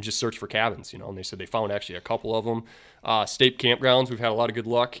and just searched for cabins, and they said they found actually a couple of them. State campgrounds, we've had a lot of good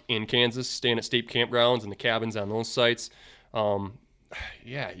luck in Kansas staying at state campgrounds and the cabins on those sites.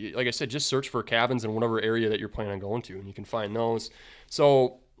 Yeah, like I said, just search for cabins in whatever area that you're planning on going to, and you can find those.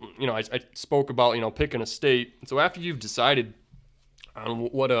 So, I spoke about, picking a state. So after you've decided on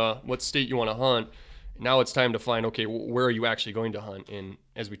what state you want to hunt, now it's time to find, okay, where are you actually going to hunt? And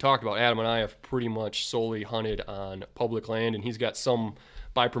as we talked about, Adam and I have pretty much solely hunted on public land, and he's got some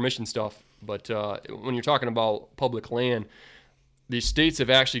by permission stuff. But when you're talking about public land, these states have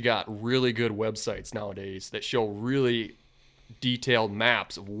actually got really good websites nowadays that show really detailed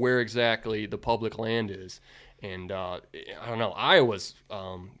maps of where exactly the public land is. And I don't know, Iowa's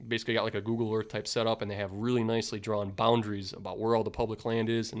basically got like a Google Earth type setup, and they have really nicely drawn boundaries about where all the public land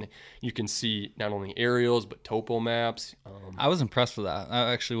is, and you can see not only aerials but topo maps. I was impressed with that. That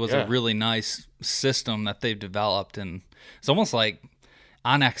actually was a really nice system that they've developed, and it's almost like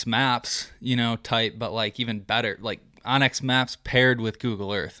Onyx Maps, type, but like even better, like Onyx Maps paired with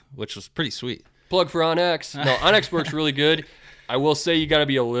Google Earth, which was pretty sweet. Plug for Onyx. No, Onyx works really good. I will say you got to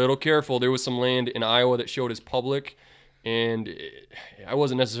be a little careful. There was some land in Iowa that showed as public, and I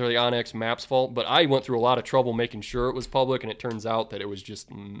wasn't necessarily Onyx Maps' fault, but I went through a lot of trouble making sure it was public, and it turns out that it was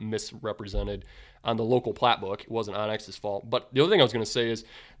just misrepresented on the local plat book. It wasn't Onyx's fault. But the other thing I was going to say is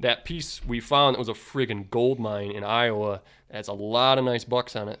that piece we found that was a friggin' gold mine in Iowa that has a lot of nice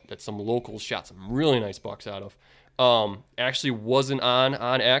bucks on it that some locals shot some really nice bucks out of. Actually wasn't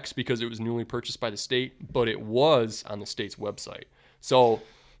on X because it was newly purchased by the state, but it was on the state's website. So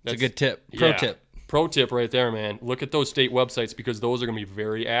that's a good tip. Pro tip right there, man. Look at those state websites because those are going to be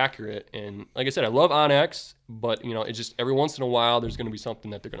very accurate. And like I said, I love OnX, but it's just every once in a while there's going to be something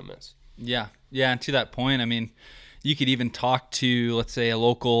that they're going to miss. Yeah. And to that point, I mean, you could even talk to, let's say, a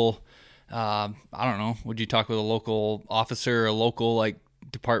local, I don't know, would you talk with a local officer, a local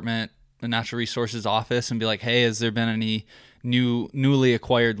department, the natural resources office, and be like, hey, has there been any newly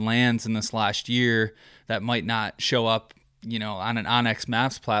acquired lands in this last year that might not show up, on an onX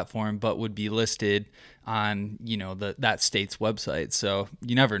Maps platform, but would be listed on, that state's website. So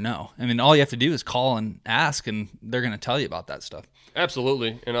you never know. I mean, all you have to do is call and ask, and they're going to tell you about that stuff.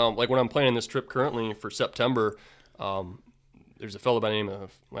 Absolutely. And like when I'm planning this trip currently for September, there's a fellow by the name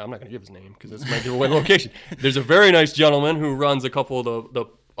of, well, I'm not going to give his name because this might give away the location. There's a very nice gentleman who runs a couple of the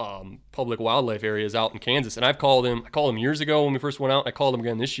public wildlife areas out in Kansas. And I called him years ago when we first went out. I called him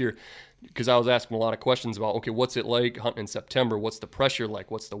again this year because I was asking a lot of questions about, okay, what's it like hunting in September? What's the pressure like?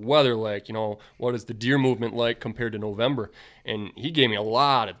 What's the weather like? What is the deer movement like compared to November? And he gave me a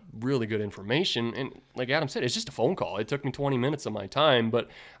lot of really good information. And like Adam said, it's just a phone call. It took me 20 minutes of my time, but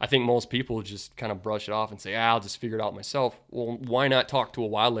I think most people just kind of brush it off and say, I'll just figure it out myself. Well, why not talk to a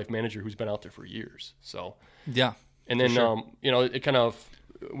wildlife manager who's been out there for years? So, yeah. And then, sure. It kind of,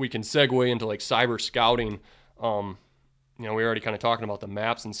 we can segue into like cyber scouting. We're already kind of talking about the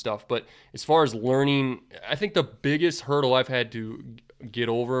maps and stuff, but as far as learning, I think the biggest hurdle I've had to get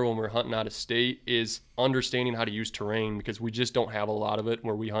over when we're hunting out of state is understanding how to use terrain, because we just don't have a lot of it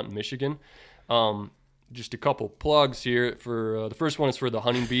where we hunt in Michigan. Just a couple plugs here for the first one is for the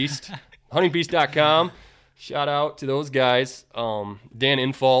Hunting Beast, huntingbeast.com. Shout out to those guys. Dan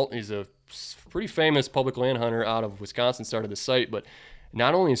Infault is a pretty famous public land hunter out of Wisconsin, started the site, but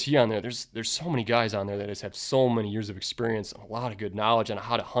not only is he on there, there's so many guys on there that just have so many years of experience and a lot of good knowledge on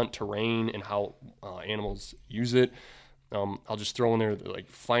how to hunt terrain and how animals use it. I'll just throw in there, like,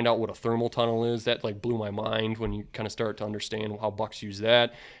 find out what a thermal tunnel is. That like blew my mind when you kind of start to understand how bucks use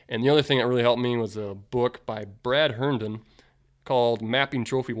that. And the other thing that really helped me was a book by Brad Herndon called Mapping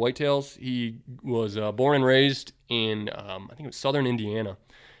Trophy Whitetails. He was born and raised in, I think it was southern Indiana.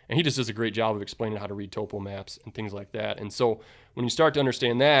 And he just does a great job of explaining how to read topo maps and things like that. And so when you start to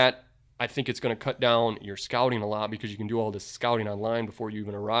understand that, I think it's going to cut down your scouting a lot, because you can do all this scouting online before you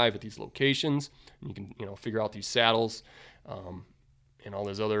even arrive at these locations. And you can, figure out these saddles and all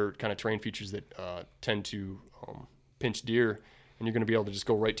those other kind of terrain features that tend to pinch deer. And you're going to be able to just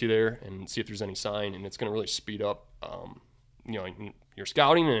go right to there and see if there's any sign. And it's going to really speed up, your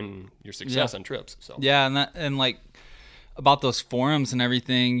scouting and your success on trips. So yeah, and about those forums and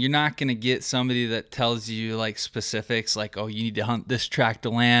everything, you're not going to get somebody that tells you like specifics, like, oh, you need to hunt this tract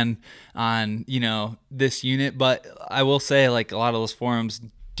of land on, this unit. But I will say, like, a lot of those forums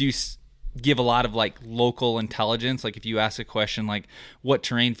do give a lot of like local intelligence. Like if you ask a question like, what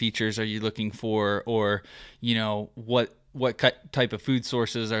terrain features are you looking for? Or, what type of food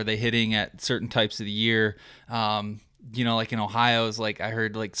sources are they hitting at certain types of the year? Like in Ohio's, like I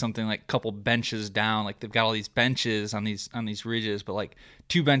heard like something like a couple benches down, like they've got all these benches on these ridges, but like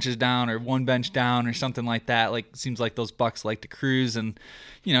 2 benches down or 1 bench down or something like that. Like seems like those bucks like to cruise, and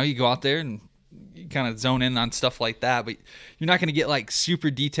you go out there and you kind of zone in on stuff like that, but you're not going to get like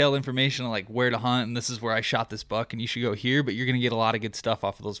super detailed information on like where to hunt and this is where I shot this buck and you should go here, but you're going to get a lot of good stuff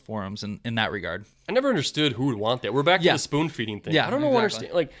off of those forums in that regard. I never understood who would want that. We're back to the spoon feeding thing. Yeah, I don't know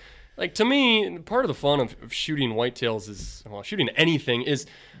understand like to me, part of the fun of shooting whitetails is, shooting anything is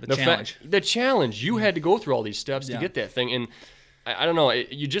the challenge. The challenge. You had to go through all these steps to get that thing. And I don't know,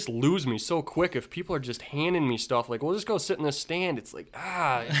 you just lose me so quick if people are just handing me stuff like, well, just go sit in this stand. It's like,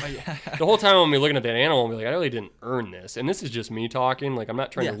 the whole time I'm looking at that animal, I'm like, I really didn't earn this. And this is just me talking. Like, I'm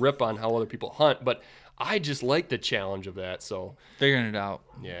not trying to rip on how other people hunt, but I just like the challenge of that. So figuring it out.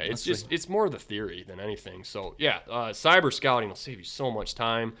 Yeah, it's more of the theory than anything. So yeah, cyber scouting will save you so much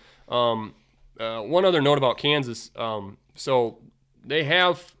time. One other note about Kansas. So they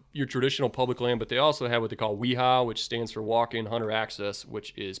have your traditional public land, but they also have what they call WIHA, which stands for Walk-In Hunter Access,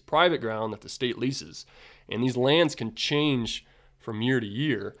 which is private ground that the state leases. And these lands can change from year to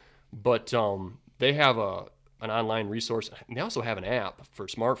year, but they have an online resource. And they also have an app for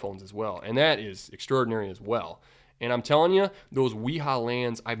smartphones as well, and that is extraordinary as well. And I'm telling you, those WIHA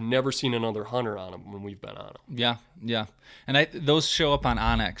lands, I've never seen another hunter on them when we've been on them. Yeah. And those show up on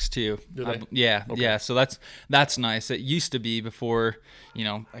onX too. Do they? Yeah. So that's nice. It used to be before,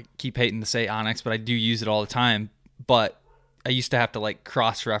 I keep hating to say onX, but I do use it all the time. But I used to have to like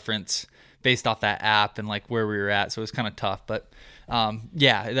cross-reference based off that app and like where we were at. So it was kind of tough. But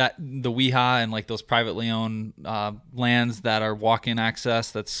that the WIHA and like those privately owned lands that are walk-in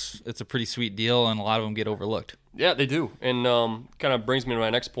access, it's a pretty sweet deal, and a lot of them get overlooked. Yeah, they do. And kind of brings me to my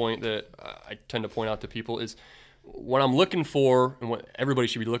next point that I tend to point out to people is what I'm looking for, and what everybody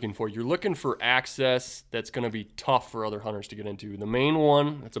should be looking for, you're looking for access that's going to be tough for other hunters to get into. The main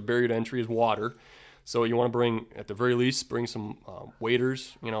one that's a barrier to entry is water. So you want to bring, at the very least, bring some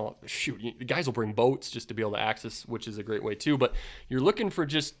waders. The guys will bring boats just to be able to access, which is a great way too. But you're looking for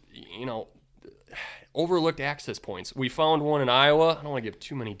just, overlooked access points. We found one in Iowa. I don't want to give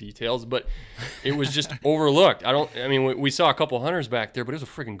too many details, but it was just overlooked. We saw a couple hunters back there, but it was a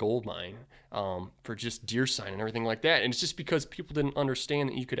freaking gold mine for just deer sign and everything like that. And it's just because people didn't understand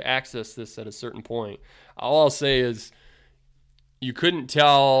that you could access this at a certain point. All I'll say is you couldn't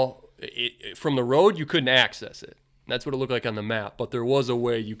tell it, from the road, you couldn't access it. That's what it looked like on the map, but there was a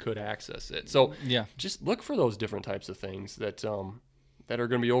way you could access it. So just look for those different types of things that are going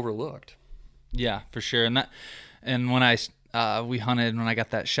to be overlooked. Yeah, for sure. And when we hunted when I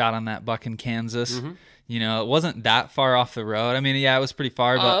got that shot on that buck in Kansas, it wasn't that far off the road. I mean, yeah, it was pretty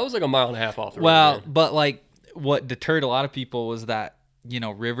far, but it was like a mile and a half off the road. Well, but like what deterred a lot of people was that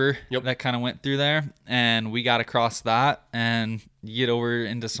river that kind of went through there, and we got across that, and you get over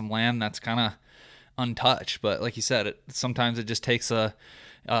into some land that's kind of untouched. But like you said, sometimes it just takes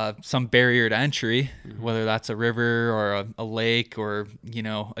some barrier to entry, whether that's a river or a lake or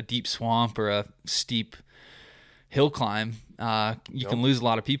a deep swamp or a steep hill climb. You can lose a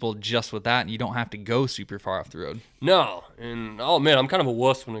lot of people just with that, and you don't have to go super far off the road. No, and I'm kind of a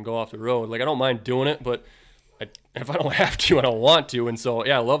wuss when I go off the road. Like, I don't mind doing it, but if I don't have to, I don't want to. And so,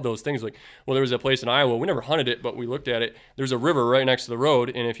 yeah, I love those things. Like, well, there was a place in Iowa. We never hunted it, but we looked at it. There's a river right next to the road,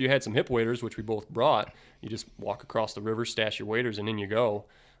 and if you had some hip waders, which we both brought, you just walk across the river, stash your waders, and in you go.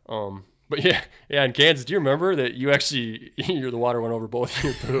 But yeah, in Kansas, do you remember that the water went over both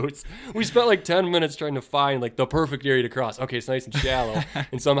your boots? We spent like 10 minutes trying to find like the perfect area to cross. Okay, it's nice and shallow,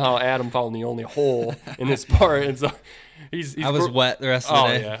 and somehow Adam found the only hole in this part, and so I was wet the rest of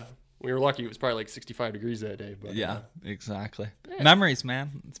the day. Oh yeah, we were lucky. It was probably like 65 degrees that day. But yeah, exactly. Yeah. Memories,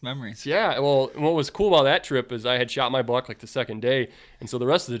 man. It's memories. Yeah. Well, what was cool about that trip is I had shot my buck like the second day, and so the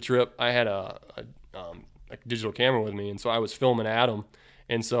rest of the trip I had a digital camera with me, and so I was filming Adam.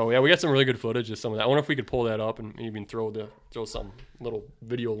 And so, yeah, we got some really good footage of some of that. I wonder if we could pull that up and even throw some little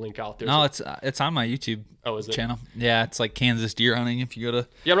video link out there. No, it's on my YouTube channel. Yeah, it's like Kansas deer hunting if you go to...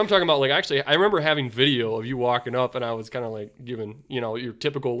 Yeah, but I'm talking about, like, actually, I remember having video of you walking up, and I was kind of, like, giving, your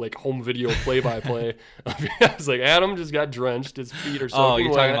typical, like, home video play-by-play. I was like, Adam just got drenched, his feet or something. Oh,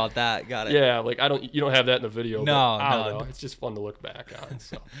 you're talking about that. Got it. Yeah, like, you don't have that in the video. No, I don't know. It's just fun to look back on,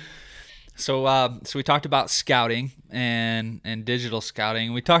 so... So we talked about scouting and digital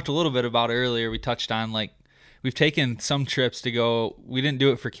scouting. We talked a little bit about earlier. We touched on like we've taken some trips to go. We didn't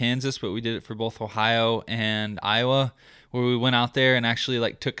do it for Kansas, but we did it for both Ohio and Iowa, where we went out there and actually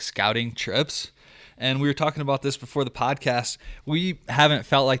like took scouting trips. And we were talking about this before the podcast. We haven't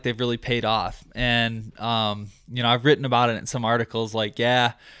felt like they've really paid off. And I've written about it in some articles. Like,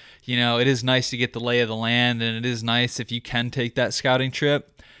 yeah, it is nice to get the lay of the land, and it is nice if you can take that scouting trip.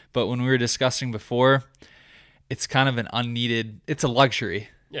 But when we were discussing before, it's kind of it's a luxury.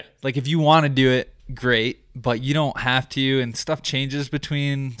 Yeah. Like if you want to do it, great, but you don't have to, and stuff changes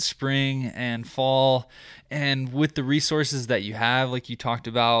between spring and fall. And with the resources that you have, like you talked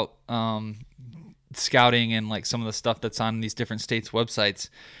about, scouting and like some of the stuff that's on these different states' websites,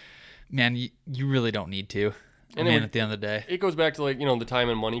 man, you really don't need to. And at the end of the day, it goes back to like, the time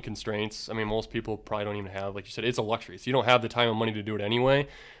and money constraints. I mean, most people probably don't even have, like you said, it's a luxury. So you don't have the time and money to do it anyway.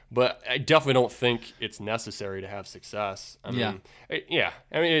 But I definitely don't think it's necessary to have success. I mean,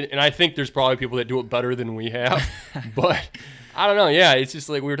 and I think there's probably people that do it better than we have. But I don't know. Yeah, it's just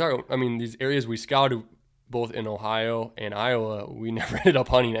like we were talking. I mean, these areas we scouted both in Ohio and Iowa, we never ended up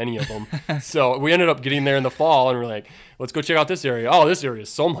hunting any of them. So we ended up getting there in the fall, and we're like, let's go check out this area. Oh, this area is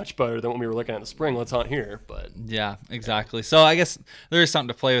so much better than what we were looking at in the spring. Let's hunt here. But yeah, exactly. So I guess there is something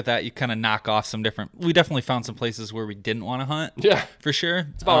to play with that. You kind of knock off some different. We definitely found some places where we didn't want to hunt. Yeah, for sure.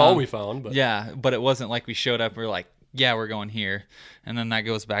 It's about all we found. But yeah, but it wasn't like we showed up. We're like, yeah, we're going here, and then that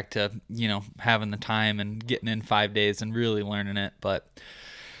goes back to having the time and getting in 5 days and really learning it. But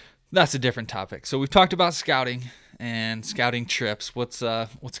that's a different topic. So we've talked about scouting and scouting trips. What's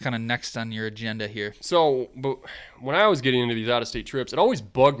kind of next on your agenda here? So, but when I was getting into these out-of-state trips, it always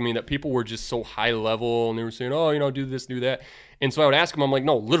bugged me that people were just so high level, and they were saying, oh, do this, do that. And so I would ask them, I'm like,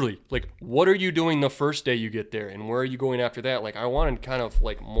 no, literally, like, what are you doing the first day you get there, and where are you going after that? Like, I wanted kind of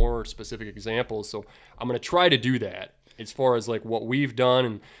like more specific examples. So I'm going to try to do that as far as like what we've done.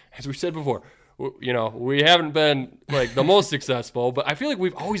 And as we said before, we haven't been like the most successful, but I feel like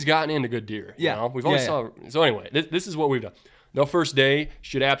we've always gotten into good deer. Yeah. We've always saw. So anyway, this is what we've done. The first day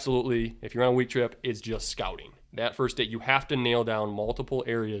should absolutely, if you're on a week trip, is just scouting. That first day, you have to nail down multiple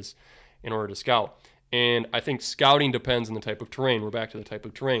areas in order to scout. And I think scouting depends on the type of terrain. We're back to the type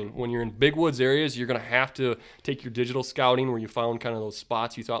of terrain. When you're in big woods areas, you're going to have to take your digital scouting where you found kind of those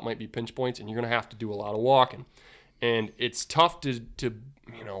spots you thought might be pinch points, and you're going to have to do a lot of walking. And it's tough to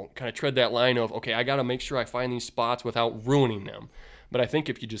kind of tread that line of, okay, I got to make sure I find these spots without ruining them. But I think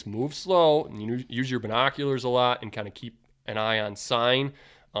if you just move slow and you use your binoculars a lot and kind of keep an eye on sign,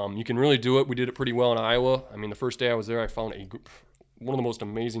 you can really do it. We did it pretty well in Iowa. I mean, the first day I was there, I found one of the most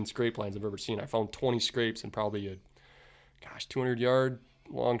amazing scrape lines I've ever seen. I found 20 scrapes in probably a 200-yard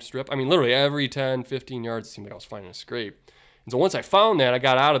long strip. I mean, literally every 10, 15 yards, it seemed like I was finding a scrape. And so once I found that, I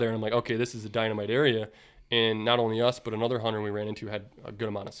got out of there, and I'm like, okay, this is a dynamite area. And not only us, but another hunter we ran into had a good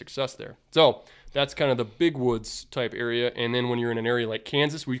amount of success there. So that's kind of the big woods type area. And then when you're in an area like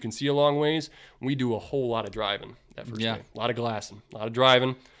Kansas where you can see a long ways, we do a whole lot of driving that first day. A lot of glassing, a lot of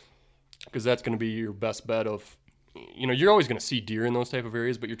driving, because that's going to be your best bet of, you're always going to see deer in those type of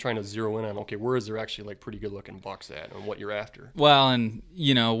areas, but you're trying to zero in on, okay, where is there actually like pretty good looking bucks at and what you're after. Well, and,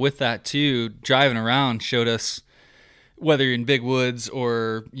 with that too, driving around showed us, whether you're in big woods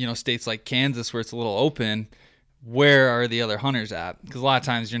or, states like Kansas where it's a little open, where are the other hunters at? Because a lot of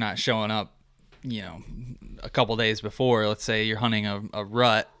times you're not showing up, a couple days before. Let's say you're hunting a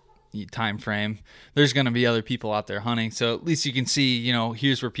rut time frame. There's going to be other people out there hunting. So at least you can see,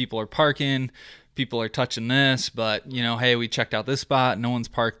 here's where people are parking. People are touching this, but, hey, we checked out this spot. No one's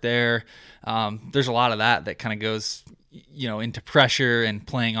parked there. There's a lot of that kind of goes, into pressure and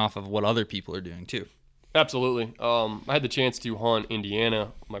playing off of what other people are doing too. Absolutely. I had the chance to hunt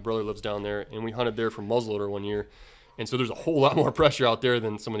Indiana. My brother lives down there, and we hunted there from muzzleloader one year. And so there's a whole lot more pressure out there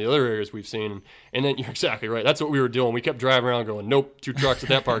than some of the other areas we've seen. And then you're exactly right. That's what we were doing. We kept driving around going, nope, 2 trucks at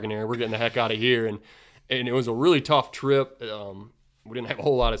that parking area. We're getting the heck out of here. And it was a really tough trip. We didn't have a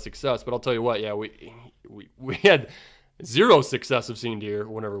whole lot of success. But I'll tell you what, yeah, we had zero success of seeing deer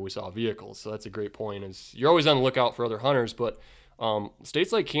whenever we saw vehicles. So that's a great point. Is you're always on the lookout for other hunters, but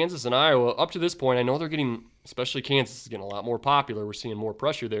states like Kansas and Iowa, up to this point, I know they're getting, especially Kansas is getting a lot more popular. We're seeing more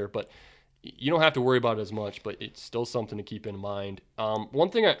pressure there, but you don't have to worry about it as much, but it's still something to keep in mind.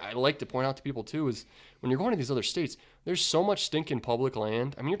 One thing I like to point out to people too is when you're going to these other states, there's so much stinking public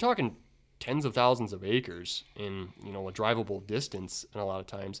land. I mean, you're talking tens of thousands of acres in, a drivable distance, and a lot of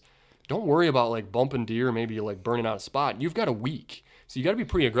times. Don't worry about like bumping deer, maybe like burning out a spot. You've got a week. So you got to be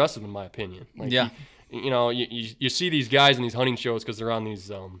pretty aggressive, in my opinion. Like, yeah. You see these guys in these hunting shows because they're on these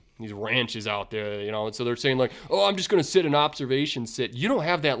ranches out there, and so they're saying like, oh, I'm just going to sit in observation sit. You don't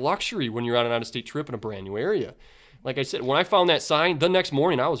have that luxury when you're on an out-of-state trip in a brand new area. Like I said, when I found that sign, the next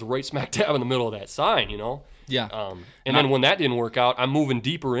morning I was right smack dab in the middle of that sign, Yeah. And then when that didn't work out, I'm moving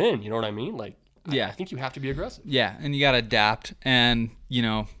deeper in, you know what I mean? Like, yeah. I think you have to be aggressive. Yeah, and you got to adapt. And,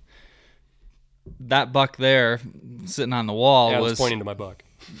 that buck there sitting on the wall I was pointing to my buck.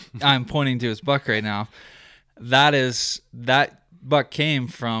 I'm pointing to his buck right now. That buck came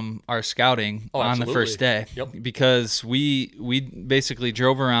from our scouting on the first day. Yep. Because we basically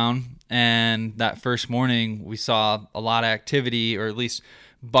drove around, and that first morning we saw a lot of activity, or at least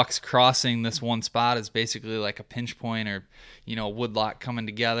bucks crossing this one spot is basically like a pinch point or, a woodlot coming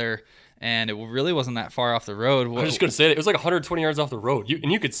together. And it really wasn't that far off the road. I was just going to say that. It was like 120 yards off the road.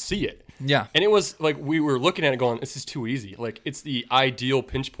 You could see it. Yeah. And it was like we were looking at it going, this is too easy. Like, it's the ideal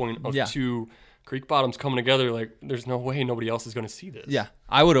pinch point of 2 creek bottoms coming together. Like, there's no way nobody else is going to see this. Yeah.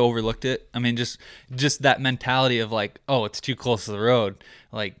 I would have overlooked it. I mean, just that mentality of like, oh, it's too close to the road.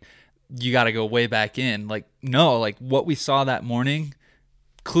 Like, you got to go way back in. Like, no, like what we saw that morning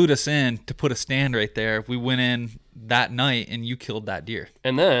clued us in to put a stand right there. If we went in that night and you killed that deer.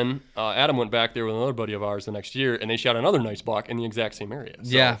 And then Adam went back there with another buddy of ours the next year, and they shot another nice buck in the exact same area.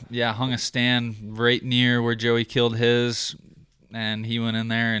 So. Yeah, hung a stand right near where Joey killed his, and he went in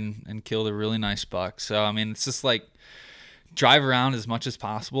there and killed a really nice buck. So, I mean, it's just like drive around as much as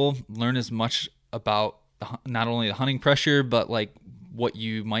possible, learn as much about not only the hunting pressure, but like what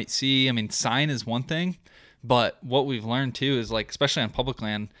you might see. I mean, sign is one thing, but what we've learned too is like, especially on public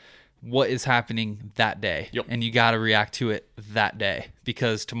land, what is happening that day. Yep. And you got to react to it that day,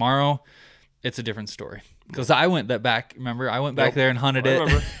 because tomorrow it's a different story. Because I went back there and hunted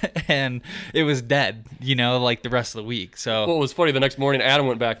it and it was dead, like the rest of the week. So, well, it was funny. The next morning, Adam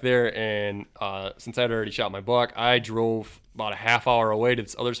went back there, and since I'd already shot my buck, I drove about a half hour away to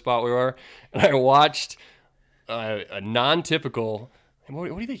this other spot we were, and I watched a non-typical. What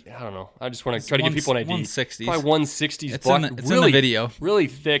do you think? I don't know. I just want to try to give people an idea. 160s. Probably 160s It's buck. in the video. Really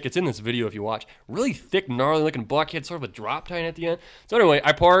thick. It's in this video if you watch. Really thick, gnarly looking buck. He had sort of a drop tine at the end. So anyway,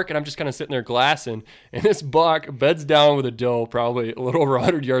 I park and I'm just kind of sitting there glassing, and this buck beds down with a doe probably a little over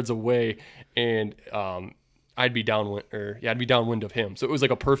 100 yards away, and I'd be downwind of him. So it was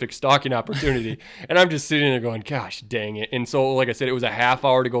like a perfect stalking opportunity. And I'm just sitting there going, gosh, dang it. And so, like I said, it was a half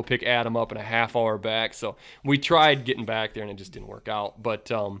hour to go pick Adam up and a half hour back. So we tried getting back there and it just didn't work out.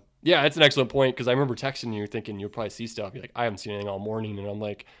 But yeah, it's an excellent point because I remember texting you thinking you'll probably see stuff. You're like, I haven't seen anything all morning. And I'm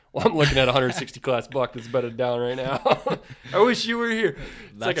like, well, I'm looking at a 160 class buck that's bedded down right now. I wish you were here.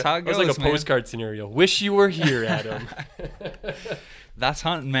 That's how it goes, It was like a postcard scenario. Wish you were here, Adam. That's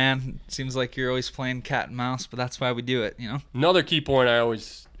hunting, man. Seems like you're always playing cat and mouse, but that's why we do it, you know? Another key point I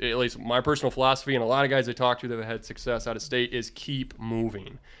always, at least my personal philosophy, and a lot of guys I talk to that have had success out of state, is keep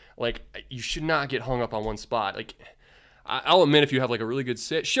moving. Like, you should not get hung up on one spot. Like, I'll admit if you have like a really good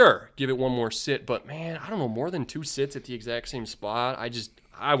sit, sure, give it one more sit. But man, I don't know, more than 2 sits at the exact same spot,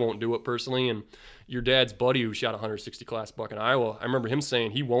 I won't do it personally. And your dad's buddy who shot a 160 class buck in Iowa, I remember him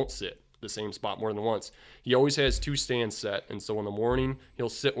saying he won't sit the same spot more than once. He always has 2 stands set, and so in the morning he'll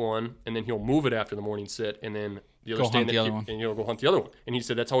sit one, and then he'll move it after the morning sit, and then the other stand and he'll go hunt the other one. And he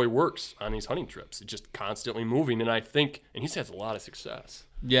said that's how he works on these hunting trips. It's just constantly moving, and he's had a lot of success.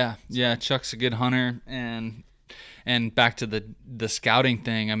 Yeah, Chuck's a good hunter, and back to the scouting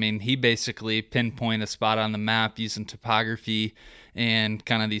thing. I mean, he basically pinpointed a spot on the map using topography and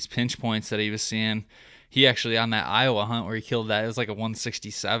kind of these pinch points that he was seeing. He actually, on that Iowa hunt where he killed that, it was like a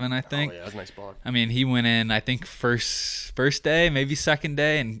 167, I think. Oh, yeah, that's a nice buck. I mean, he went in, I think, first day, maybe second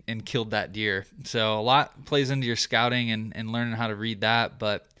day, and killed that deer. So a lot plays into your scouting and learning how to read that.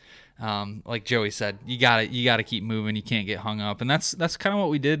 But like Joey said, you gotta keep moving. You can't get hung up. And that's kind of what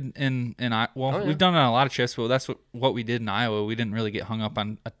we did in Iowa. We've done it on a lot of trips, but that's what we did in Iowa. We didn't really get hung up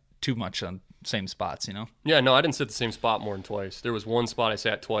on too much on same spots, you know? Yeah, no, I didn't sit the same spot more than twice. There was one spot I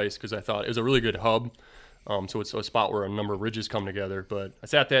sat twice because I thought it was a really good hub. So it's a spot where a number of ridges come together. But I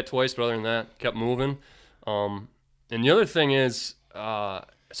sat that twice, but other than that, kept moving. And the other thing is, so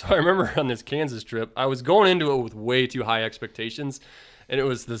I remember on this Kansas trip, I was going into it with way too high expectations. And it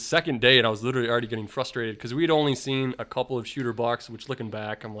was the second day, and I was literally already getting frustrated because we'd only seen a couple of shooter bucks, which looking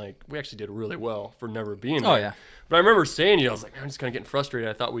back, I'm like, we actually did really well for never being there. Oh, yeah. But I remember saying to you, I was like, I'm just kind of getting frustrated.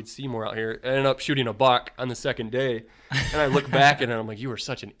 I thought we'd see more out here. I ended up shooting a buck on the second day. And I look back at it, and I'm like, you were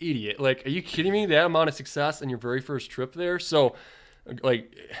such an idiot. Like, are you kidding me? That amount of success in your very first trip there? So,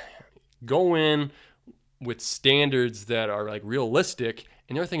 like, go in with standards that are, like, realistic.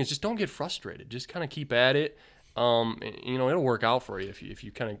 And the other thing is just don't get frustrated. Just kind of keep at it. You know, it'll work out for you if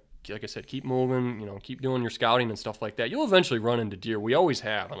you kind of, like I said, keep moving, you know, keep doing your scouting and stuff like that. You'll eventually run into deer. We always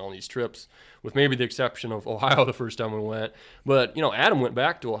have on all these trips, with maybe the exception of Ohio the first time we went. But, you know, Adam went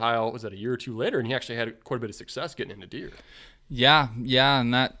back to Ohio, was that a year or two later, and he actually had quite a bit of success getting into deer. Yeah,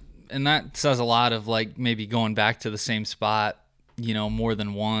 and that says a lot of, like, maybe going back to the same spot, you know, more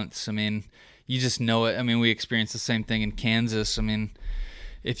than once. I mean, you just know it. I mean, we experienced the same thing in Kansas. I mean,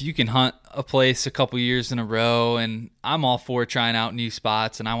 if you can hunt a place a couple years in a row, and I'm all for trying out new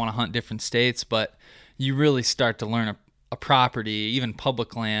spots and I want to hunt different states, but you really start to learn a property, even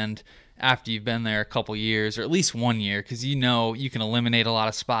public land, after you've been there a couple years, or at least 1 year, because you know you can eliminate a lot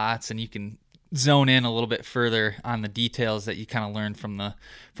of spots and you can zone in a little bit further on the details that you kind of learned from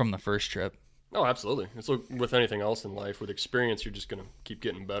the first trip. Oh, absolutely. It's like with anything else in life, with experience, you're just going to keep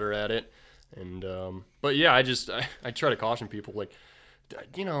getting better at it. And but yeah, I try to caution people, like,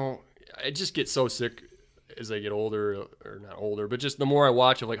 you know, I just get so sick as I get older, or not older, but just the more I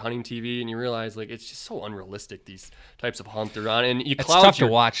watch of like hunting TV, and you realize like it's just so unrealistic, these types of hunt they're on, and it's tough to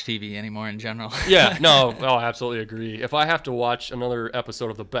watch TV anymore in general. Yeah, no, I absolutely agree. If I have to watch another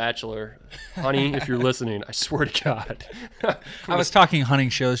episode of The Bachelor, honey, if you're listening, I swear to God. I was talking hunting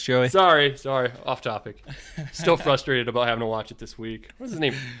shows, Joey. Sorry, off topic. Still frustrated about having to watch it this week. What's his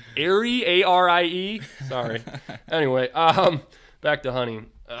name? Arie, A-R-I-E? Sorry. Anyway, back to hunting.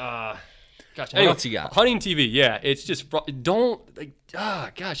 Gosh, what else you got? Hunting TV, yeah. It's just don't like.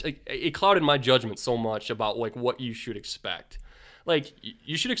 Gosh, like, it clouded my judgment so much about like what you should expect. Like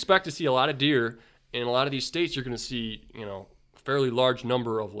you should expect to see a lot of deer in a lot of these states. You're going to see, you know, a fairly large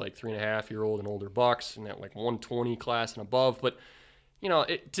number of like 3.5-year-old and older bucks, and that like 120 class and above. But you know,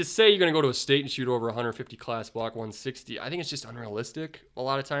 to say you're going to go to a state and shoot over 150 class buck, 160, I think it's just unrealistic a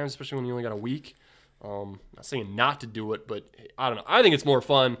lot of times, especially when you only got a week. Not saying not to do it, but I don't know. I think it's more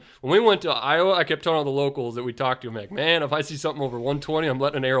fun. When we went to Iowa, I kept telling all the locals that we talked to, I'm like, man, if I see something over 120, I'm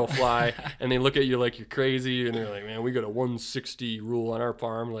letting an arrow fly. And they look at you like you're crazy, and they're like, man, we got a 160 rule on our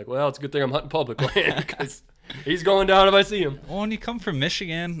farm. I'm like, well, it's a good thing I'm hunting public land because he's going down if I see him. Well, when you come from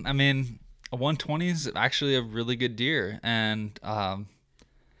Michigan, I mean, a 120 is actually a really good deer, and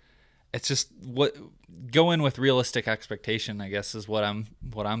it's just go in with realistic expectation, I guess, is what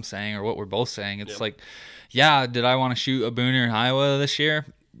I'm saying, or what we're both saying. It's like, yeah, did I want to shoot a booner in Iowa this year?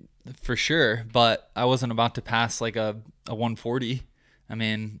 for sure, but I wasn't about to pass like a 140. I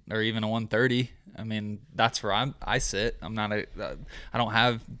mean, or even a 130. I mean, that's where I sit. I'm not I don't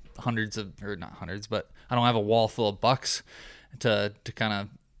have hundreds of, or not hundreds, but I don't have a wall full of bucks to kind of,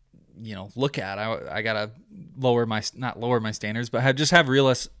 look at. I gotta not lower my standards, but have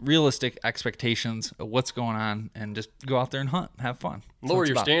realistic expectations of what's going on, and just go out there and hunt, have fun. Lower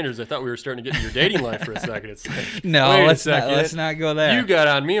your standards. I thought we were starting to get into your dating life for a second. It's like, no, let's not go there. You got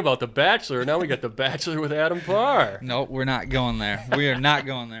on me about The Bachelor. Now we got The Bachelor with Adam Parr. No, we're not going there. We are not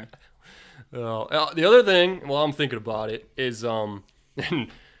going there. The other thing, while I'm thinking about it, is the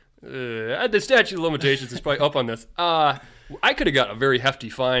statute of limitations is probably up on this. I could have got a very hefty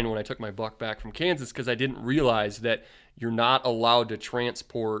fine when I took my buck back from Kansas because I didn't realize that you're not allowed to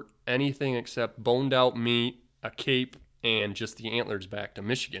transport anything except boned out meat, a cape, and just the antlers back to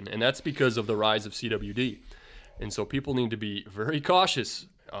Michigan. And that's because of the rise of CWD. And so people need to be very cautious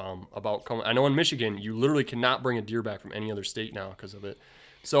about coming. I know in Michigan, you literally cannot bring a deer back from any other state now because of it.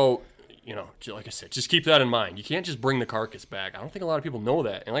 So, like I said, just keep that in mind. You can't just bring the carcass back. I don't think a lot of people know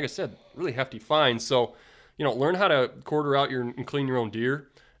that. And like I said, really hefty fines. So, learn how to quarter out and clean your own deer.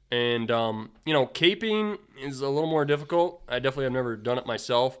 And, caping is a little more difficult. I definitely have never done it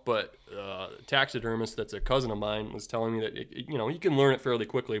myself, but a taxidermist that's a cousin of mine was telling me that, you can learn it fairly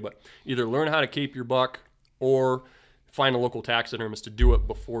quickly, but either learn how to cape your buck or find a local taxidermist to do it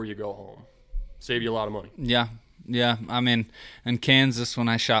before you go home. Save you a lot of money. Yeah. Yeah. I mean, in Kansas, when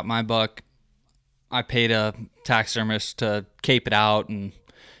I shot my buck, I paid a taxidermist to cape it out and,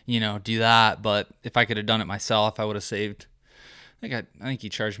 do that. But if I could have done it myself, I would have saved, I think he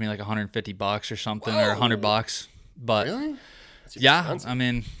charged me like $150 or something. Whoa. Or $100. But really? Yeah, expensive. I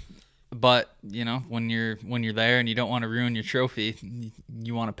mean, but when you're there and you don't want to ruin your trophy,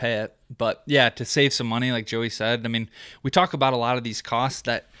 you want to pay it. But yeah, to save some money, like Joey said, I mean, we talk about a lot of these costs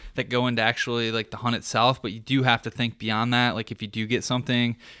that go into actually like the hunt itself, but you do have to think beyond that. Like if you do get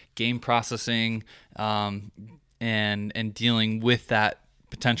something, game processing, and dealing with that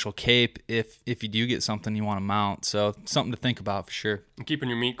potential cape if you do get something you want to mount. So something to think about for sure. And keeping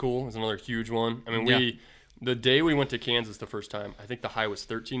your meat cool is another huge one. I mean, the day we went to Kansas the first time, I think the high was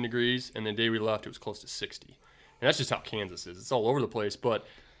 13 degrees, and the day we left, it was close to 60. And that's just how Kansas is. It's all over the place. But,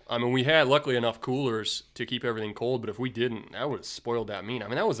 I mean, we had, luckily, enough coolers to keep everything cold. But if we didn't, that would have spoiled that meat. I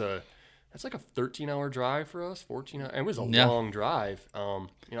mean, that's like a 13-hour drive for us, 14 hours. It was a long drive.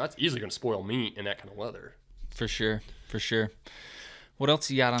 That's easily going to spoil meat in that kind of weather. For sure. What else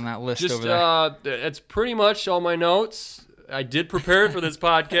you got on that list over there? That's pretty much all my notes. I did prepare for this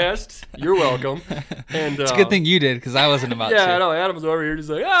podcast. You're welcome. And it's a good thing you did because I wasn't about to. Yeah, I know. Adam's over here just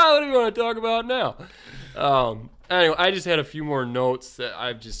like, what do you want to talk about now? Anyway, I just had a few more notes that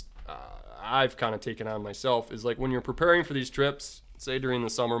I've kind of taken on myself. Is like when you're preparing for these trips, say during the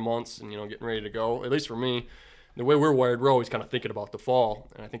summer months and, getting ready to go, at least for me, the way we're wired, we're always kind of thinking about the fall.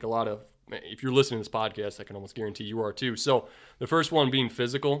 And I think a lot of, if you're listening to this podcast, I can almost guarantee you are too. So the first one being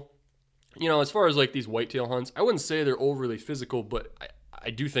physical. As far as like these whitetail hunts, I wouldn't say they're overly physical, but I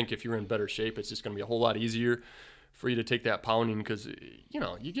do think if you're in better shape, it's just going to be a whole lot easier for you to take that pounding because,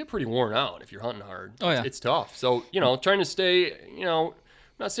 you get pretty worn out if you're hunting hard. Oh, yeah. It's tough. So, trying to stay, I'm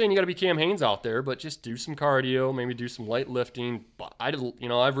not saying you got to be Cam Hanes out there, but just do some cardio, maybe do some light lifting. But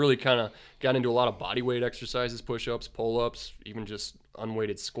I've really kind of got into a lot of body weight exercises, push-ups, pull-ups, even just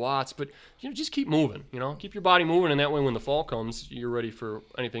unweighted squats. But, just keep moving, keep your body moving. And that way when the fall comes, you're ready for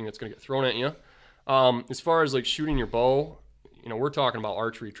anything that's going to get thrown at you. As far as like shooting your bow, we're talking about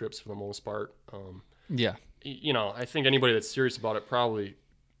archery trips for the most part. Yeah. I think anybody that's serious about it probably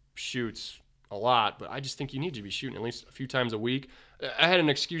shoots a lot, but I just think you need to be shooting at least a few times a week. I had an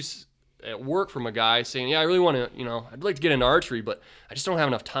excuse at work from a guy saying, I really want to, I'd like to get into archery, but I just don't have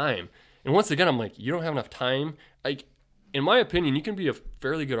enough time. And once again, I'm like, you don't have enough time? Like, in my opinion, you can be a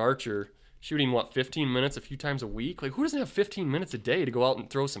fairly good archer shooting, 15 minutes a few times a week? Like, who doesn't have 15 minutes a day to go out and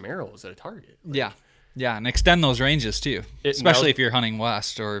throw some arrows at a target? Like, yeah, and extend those ranges too, especially if you're hunting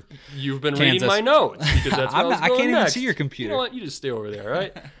west or You've been Kansas. reading my notes because that's what I can't next. even see your computer. You know what? You just stay over there, all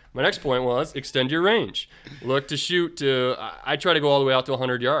right? My next point was extend your range. Look to shoot I try to go all the way out to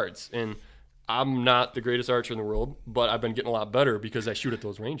 100 yards, and I'm not the greatest archer in the world, but I've been getting a lot better because I shoot at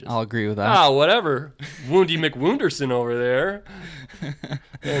those ranges. I'll agree with that. Whatever. Woundy McWoonderson over there.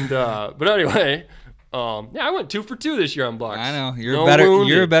 And but anyway, I went 2 for 2 this year on bucks. I know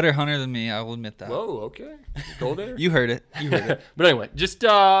you're a better hunter than me. I will admit that. Whoa, okay, go there. You heard it. But anyway, just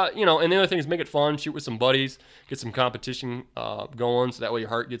and the other thing is make it fun. Shoot with some buddies, get some competition going, so that way your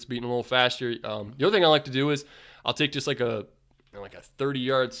heart gets beating a little faster. The other thing I like to do is I'll take just like a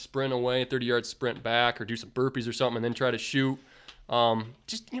 30-yard sprint away, 30-yard sprint back, or do some burpees or something, and then try to shoot.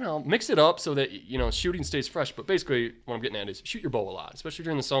 Just, mix it up so that, shooting stays fresh. But basically what I'm getting at is shoot your bow a lot, especially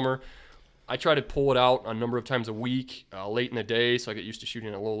during the summer. I try to pull it out a number of times a week, late in the day, so I get used to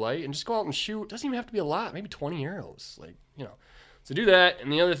shooting at low light, and just go out and shoot. It doesn't even have to be a lot, maybe 20 arrows. So do that.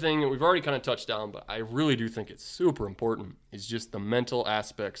 And the other thing that we've already kind of touched on, but I really do think it's super important, is just the mental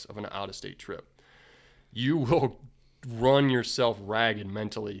aspects of an out-of-state trip. You will run yourself ragged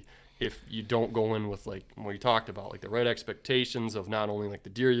mentally if you don't go in with, like what you talked about, like the right expectations of not only like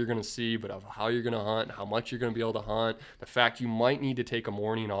the deer you're going to see, but of how you're going to hunt, how much you're going to be able to hunt, the fact you might need to take a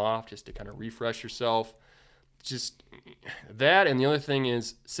morning off just to kind of refresh yourself. Just that. And the other thing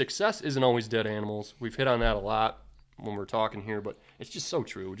is, success isn't always dead animals. We've hit on that a lot when we're talking here, but it's just so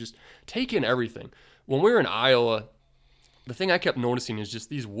true. Just take in everything. When we were in Iowa, the thing I kept noticing is just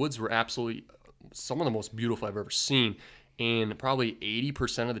these woods were absolutely some of the most beautiful I've ever seen. And probably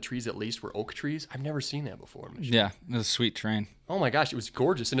 80% of the trees at least were oak trees. I've never seen that before in Michigan. Yeah, it was a sweet terrain. Oh my gosh, it was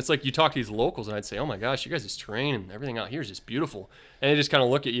gorgeous. And it's like you talk to these locals and I'd say, oh my gosh, you guys' terrain and everything out here is just beautiful. And they just kind of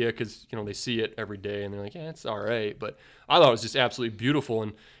look at you because, they see it every day and they're like, yeah, it's all right. But I thought it was just absolutely beautiful.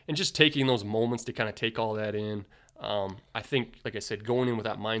 And just taking those moments to kind of take all that in. I think, like I said, going in with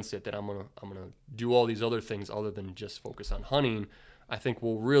that mindset that I'm gonna do all these other things other than just focus on hunting, I think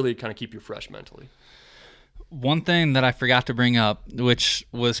will really kind of keep you fresh mentally. One thing that I forgot to bring up, which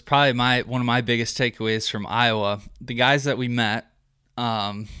was probably one of my biggest takeaways from Iowa, the guys that we met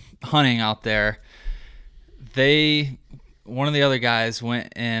hunting out there, one of the other guys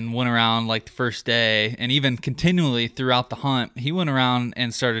went around like the first day, and even continually throughout the hunt, he went around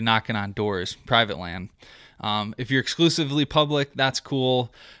and started knocking on doors, private land. If you're exclusively public, that's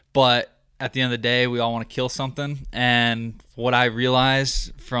cool, but at the end of the day, we all want to kill something. And what I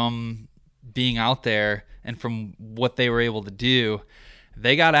realized from being out there and from what they were able to do,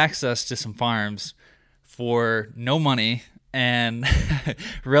 they got access to some farms for no money and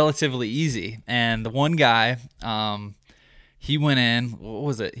relatively easy. And the one guy, he went in, what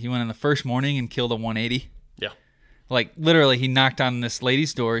was it? He went in the first morning and killed a 180. Yeah. Like literally he knocked on this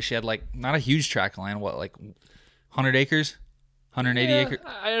lady's door. She had like not a huge tract of land, like 100 acres? 180 acres?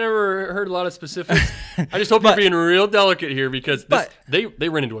 I never heard a lot of specifics. I just hope you're being real delicate here because they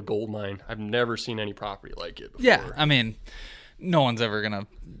ran into a gold mine. I've never seen any property like it before. Yeah, I mean, no one's ever going to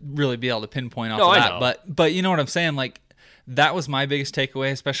really be able to pinpoint off of that. I know. But you know what I'm saying? Like, that was my biggest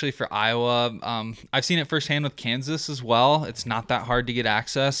takeaway, especially for Iowa. I've seen it firsthand with Kansas as well. It's not that hard to get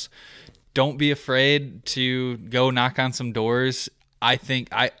access. Don't be afraid to go knock on some doors. I think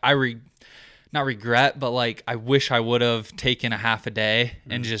not regret, but like I wish I would have taken a half a day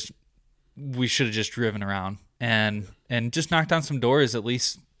and we should have just driven around and just knocked on some doors, at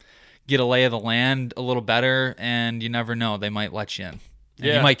least get a lay of the land a little better, and you never know, they might let you in.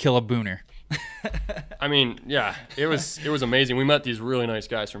 And you might kill a booner. I mean, yeah, it was amazing. We met these really nice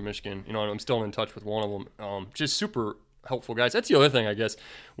guys from Michigan, and I'm still in touch with one of them. Just super helpful guys. That's the other thing, I guess.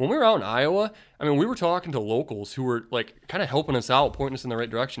 When we were out in Iowa, I mean, we were talking to locals who were like kind of helping us out, pointing us in the right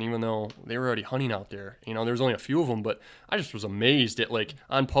direction, even though they were already hunting out there. There was only a few of them, but I just was amazed at like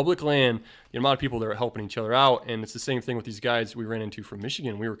on public land, the amount of people that are helping each other out. And it's the same thing with these guys we ran into from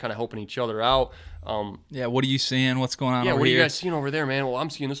Michigan. We were kind of helping each other out. Yeah, what are you seeing? What's going on over here? Yeah, what are you guys seeing over there, man? Well,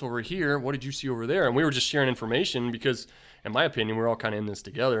 I'm seeing this over here. What did you see over there? And we were just sharing information because, in my opinion, we're all kind of in this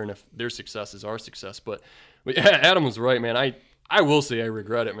together, and if their success is our success. But Adam was right, man. I will say I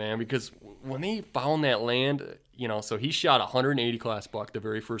regret it, man, because when they found that land, so he shot a 180 class buck the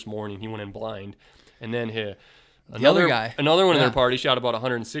very first morning. He went in blind, and then another one in their party shot about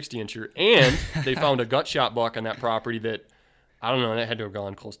 160 incher, and they found a gut shot buck on that property that, I don't know, that had to have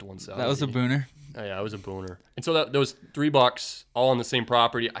gone close to 170. That was a booner. Oh, yeah, it was a booner. And so those 3 bucks all on the same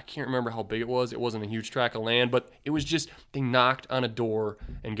property. I can't remember how big it was. It wasn't a huge tract of land, but it was just, they knocked on a door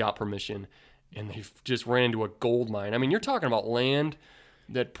and got permission, and they just ran into a gold mine. I mean, you're talking about land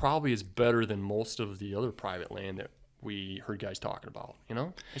that probably is better than most of the other private land that we heard guys talking about.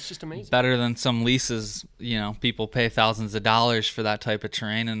 It's just amazing. Better than some leases. People pay thousands of dollars for that type of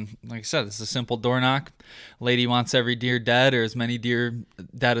terrain, and like I said, it's a simple door knock. Lady wants every deer dead or as many deer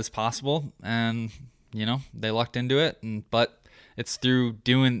dead as possible, and they lucked into it. But it's through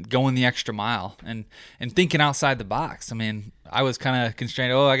going the extra mile and thinking outside the box. I mean, I was kind of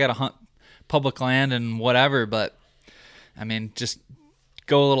constrained. I got to hunt public land and whatever, but I mean, just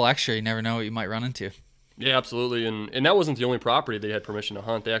go a little extra. You never know what you might run into. Yeah, absolutely. And that wasn't the only property they had permission to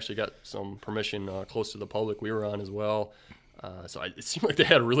hunt. They actually got some permission close to the public we were on as well. So it seemed like they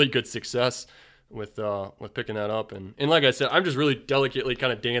had really good success with picking that up. And like I said, I'm just really delicately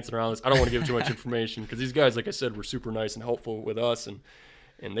kind of dancing around this. I don't want to give too much information because these guys, like I said, were super nice and helpful with us, and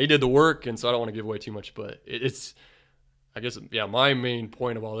they did the work. And so I don't want to give away too much, but I guess, yeah, my main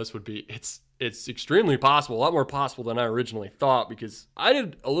point of all this would be it's extremely possible, a lot more possible than I originally thought, because I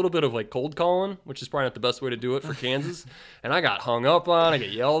did a little bit of like cold calling, which is probably not the best way to do it for Kansas, and I got hung up on, I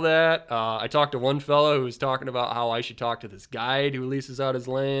got yelled at. I talked to one fellow who was talking about how I should talk to this guide who leases out his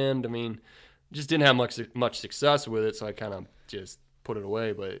land. I mean, just didn't have much success with it, so I kind of just put it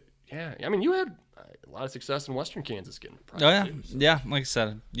away. But yeah, I mean, you had a lot of success in Western Kansas getting private. Oh yeah, too, so. yeah. Like I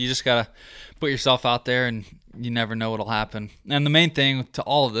said, you just gotta put yourself out there, and you never know what'll happen. And the main thing to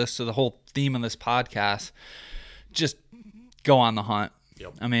all of this, to the whole theme of this podcast, just go on the hunt.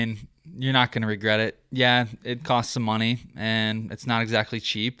 Yep. I mean, you're not gonna regret it. Yeah, it costs some money, and it's not exactly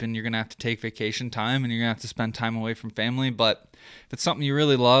cheap, and you're gonna have to take vacation time, and you're gonna have to spend time away from family. But if it's something you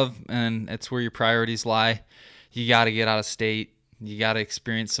really love, and it's where your priorities lie, you got to get out of state. You got to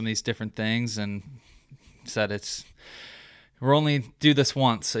experience some of these different things, and said we're only do this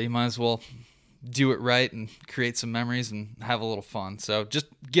once, so you might as well do it right and create some memories and have a little fun. So just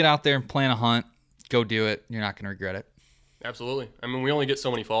get out there and plan a hunt. Go do it. You're not going to regret it. Absolutely. I mean, we only get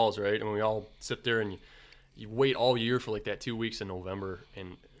so many falls, right? I mean, we all sit there and you wait all year for like that 2 weeks in November,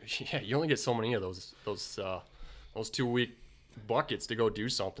 and yeah, you only get so many of those 2 week buckets to go do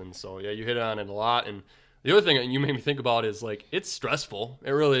something. So yeah, you hit on it a lot. And the other thing you made me think about is like, it's stressful.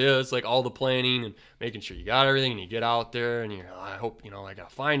 It really is, like all the planning and making sure you got everything, and you get out there and I hope, I got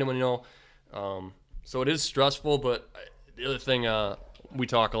to find them, so it is stressful. But the other thing we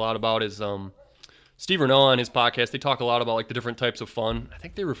talk a lot about is Steve Renault on his podcast, they talk a lot about like the different types of fun. I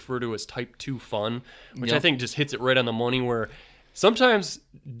think they refer to as type 2 fun, which I think just hits it right on the money, where sometimes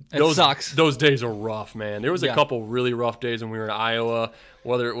those days are rough, man. There was a couple really rough days when we were in Iowa,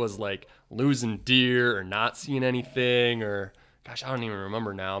 whether it was like losing deer or not seeing anything, or gosh, I don't even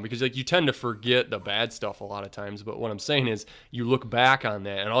remember now, because like you tend to forget the bad stuff a lot of times. But what I'm saying is, you look back on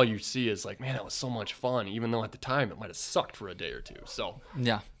that and all you see is like, man, that was so much fun, even though at the time it might have sucked for a day or two. So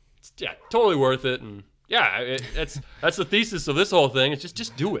yeah, totally worth it. And yeah, that's the thesis of this whole thing. It's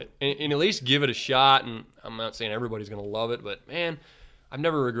just do it and at least give it a shot. And I'm not saying everybody's gonna love it, but man, I've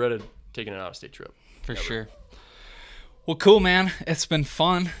never regretted taking an out-of-state trip. For sure. Well, cool, man. It's been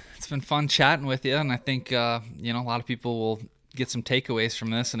fun. It's been fun chatting with you, and I think a lot of people will get some takeaways from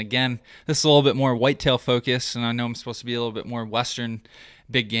this. And again, this is a little bit more whitetail focused, and I know I'm supposed to be a little bit more Western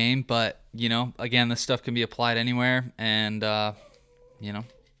big game, but again, this stuff can be applied anywhere, and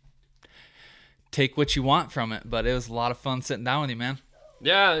take what you want from it. But it was a lot of fun sitting down with you, man.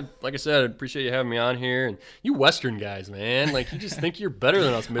 Yeah, like I said, I appreciate you having me on here. And you Western guys, man, like you just think you're better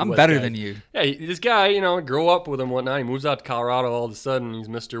than us Midwest I'm better guys. than you. Yeah, this guy, grow up with him and whatnot. He moves out to Colorado all of a sudden. He's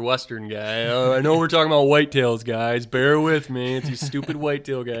Mr. Western guy. Oh, I know we're talking about whitetails, guys. Bear with me. It's these stupid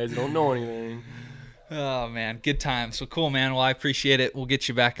whitetail guys that don't know anything. Oh, man. Good times. So cool, man. Well, I appreciate it. We'll get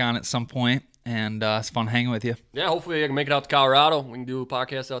you back on at some point, and it's fun hanging with you. Yeah, hopefully I can make it out to Colorado. We can do a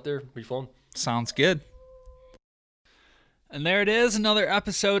podcast out there. It'll be fun. Sounds good. And there it is, another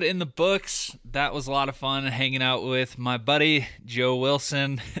episode in the books. That was a lot of fun hanging out with my buddy Joe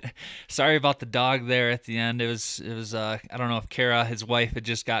Wilson. Sorry about the dog there at the end. It was I don't know if Kara, his wife, had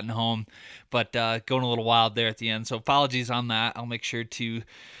just gotten home, but going a little wild there at the end. So apologies on that. I'll make sure to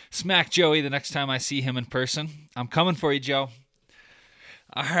smack Joey the next time I see him in person. I'm coming for you, Joe.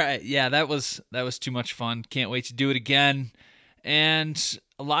 All right, yeah, that was too much fun. Can't wait to do it again. And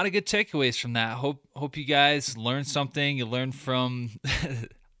a lot of good takeaways from that. Hope you guys learned something. You learned from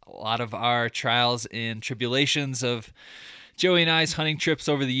a lot of our trials and tribulations of Joey and I's hunting trips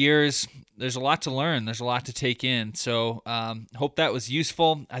over the years. There's a lot to learn. There's a lot to take in. So hope that was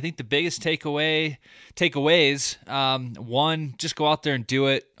useful. I think the biggest takeaways, one, just go out there and do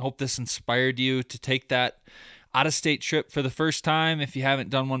it. Hope this inspired you to take that out-of-state trip for the first time. If you haven't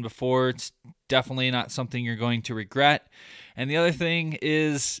done one before, it's definitely not something you're going to regret. And the other thing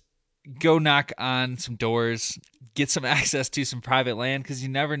is, go knock on some doors, get some access to some private land, because you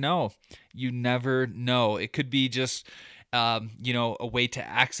never know. You never know. It could be just, a way to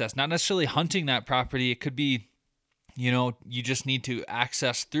access, not necessarily hunting that property. It could be, you just need to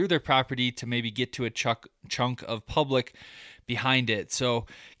access through their property to maybe get to a chunk of public behind it. So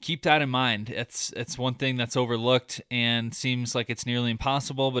keep that in mind. It's one thing that's overlooked and seems like it's nearly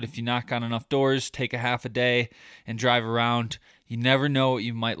impossible, but if you knock on enough doors, take a half a day and drive around, you never know what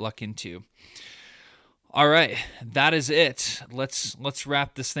you might luck into. All right, that is it. Let's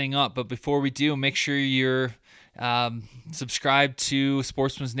wrap this thing up. But before we do, make sure you're subscribed to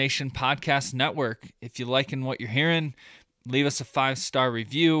Sportsman's Nation Podcast Network. If you're liking what you're hearing, leave us a 5-star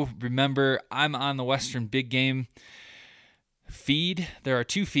review. Remember, I'm on the Western Big Game feed. There are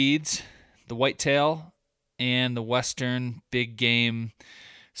 2 feeds, the whitetail and the Western Big Game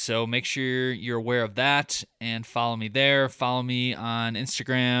So make sure you're aware of that and follow me there. Follow me on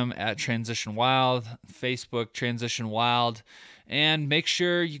Instagram at Transition Wild, Facebook Transition Wild, and make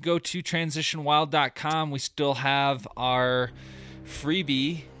sure you go to transitionwild.com. We still have our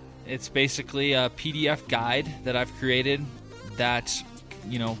freebie. It's basically a PDF guide that I've created that,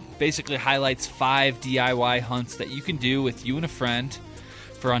 basically highlights 5 DIY hunts that you can do with you and a friend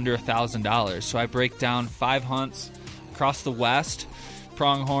for under $1,000. So I break down 5 hunts across the West: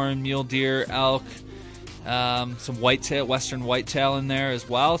 pronghorn, mule deer, elk, some whitetail, western whitetail in there as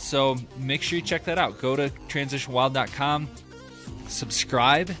well. So make sure you check that out. Go to transitionwild.com,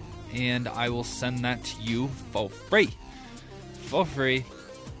 subscribe, and I will send that to you for free. For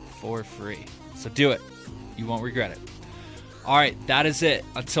free. So do it. You won't regret it. All right, that is it.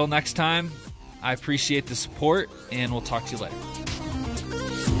 Until next time, I appreciate the support, and we'll talk to you later.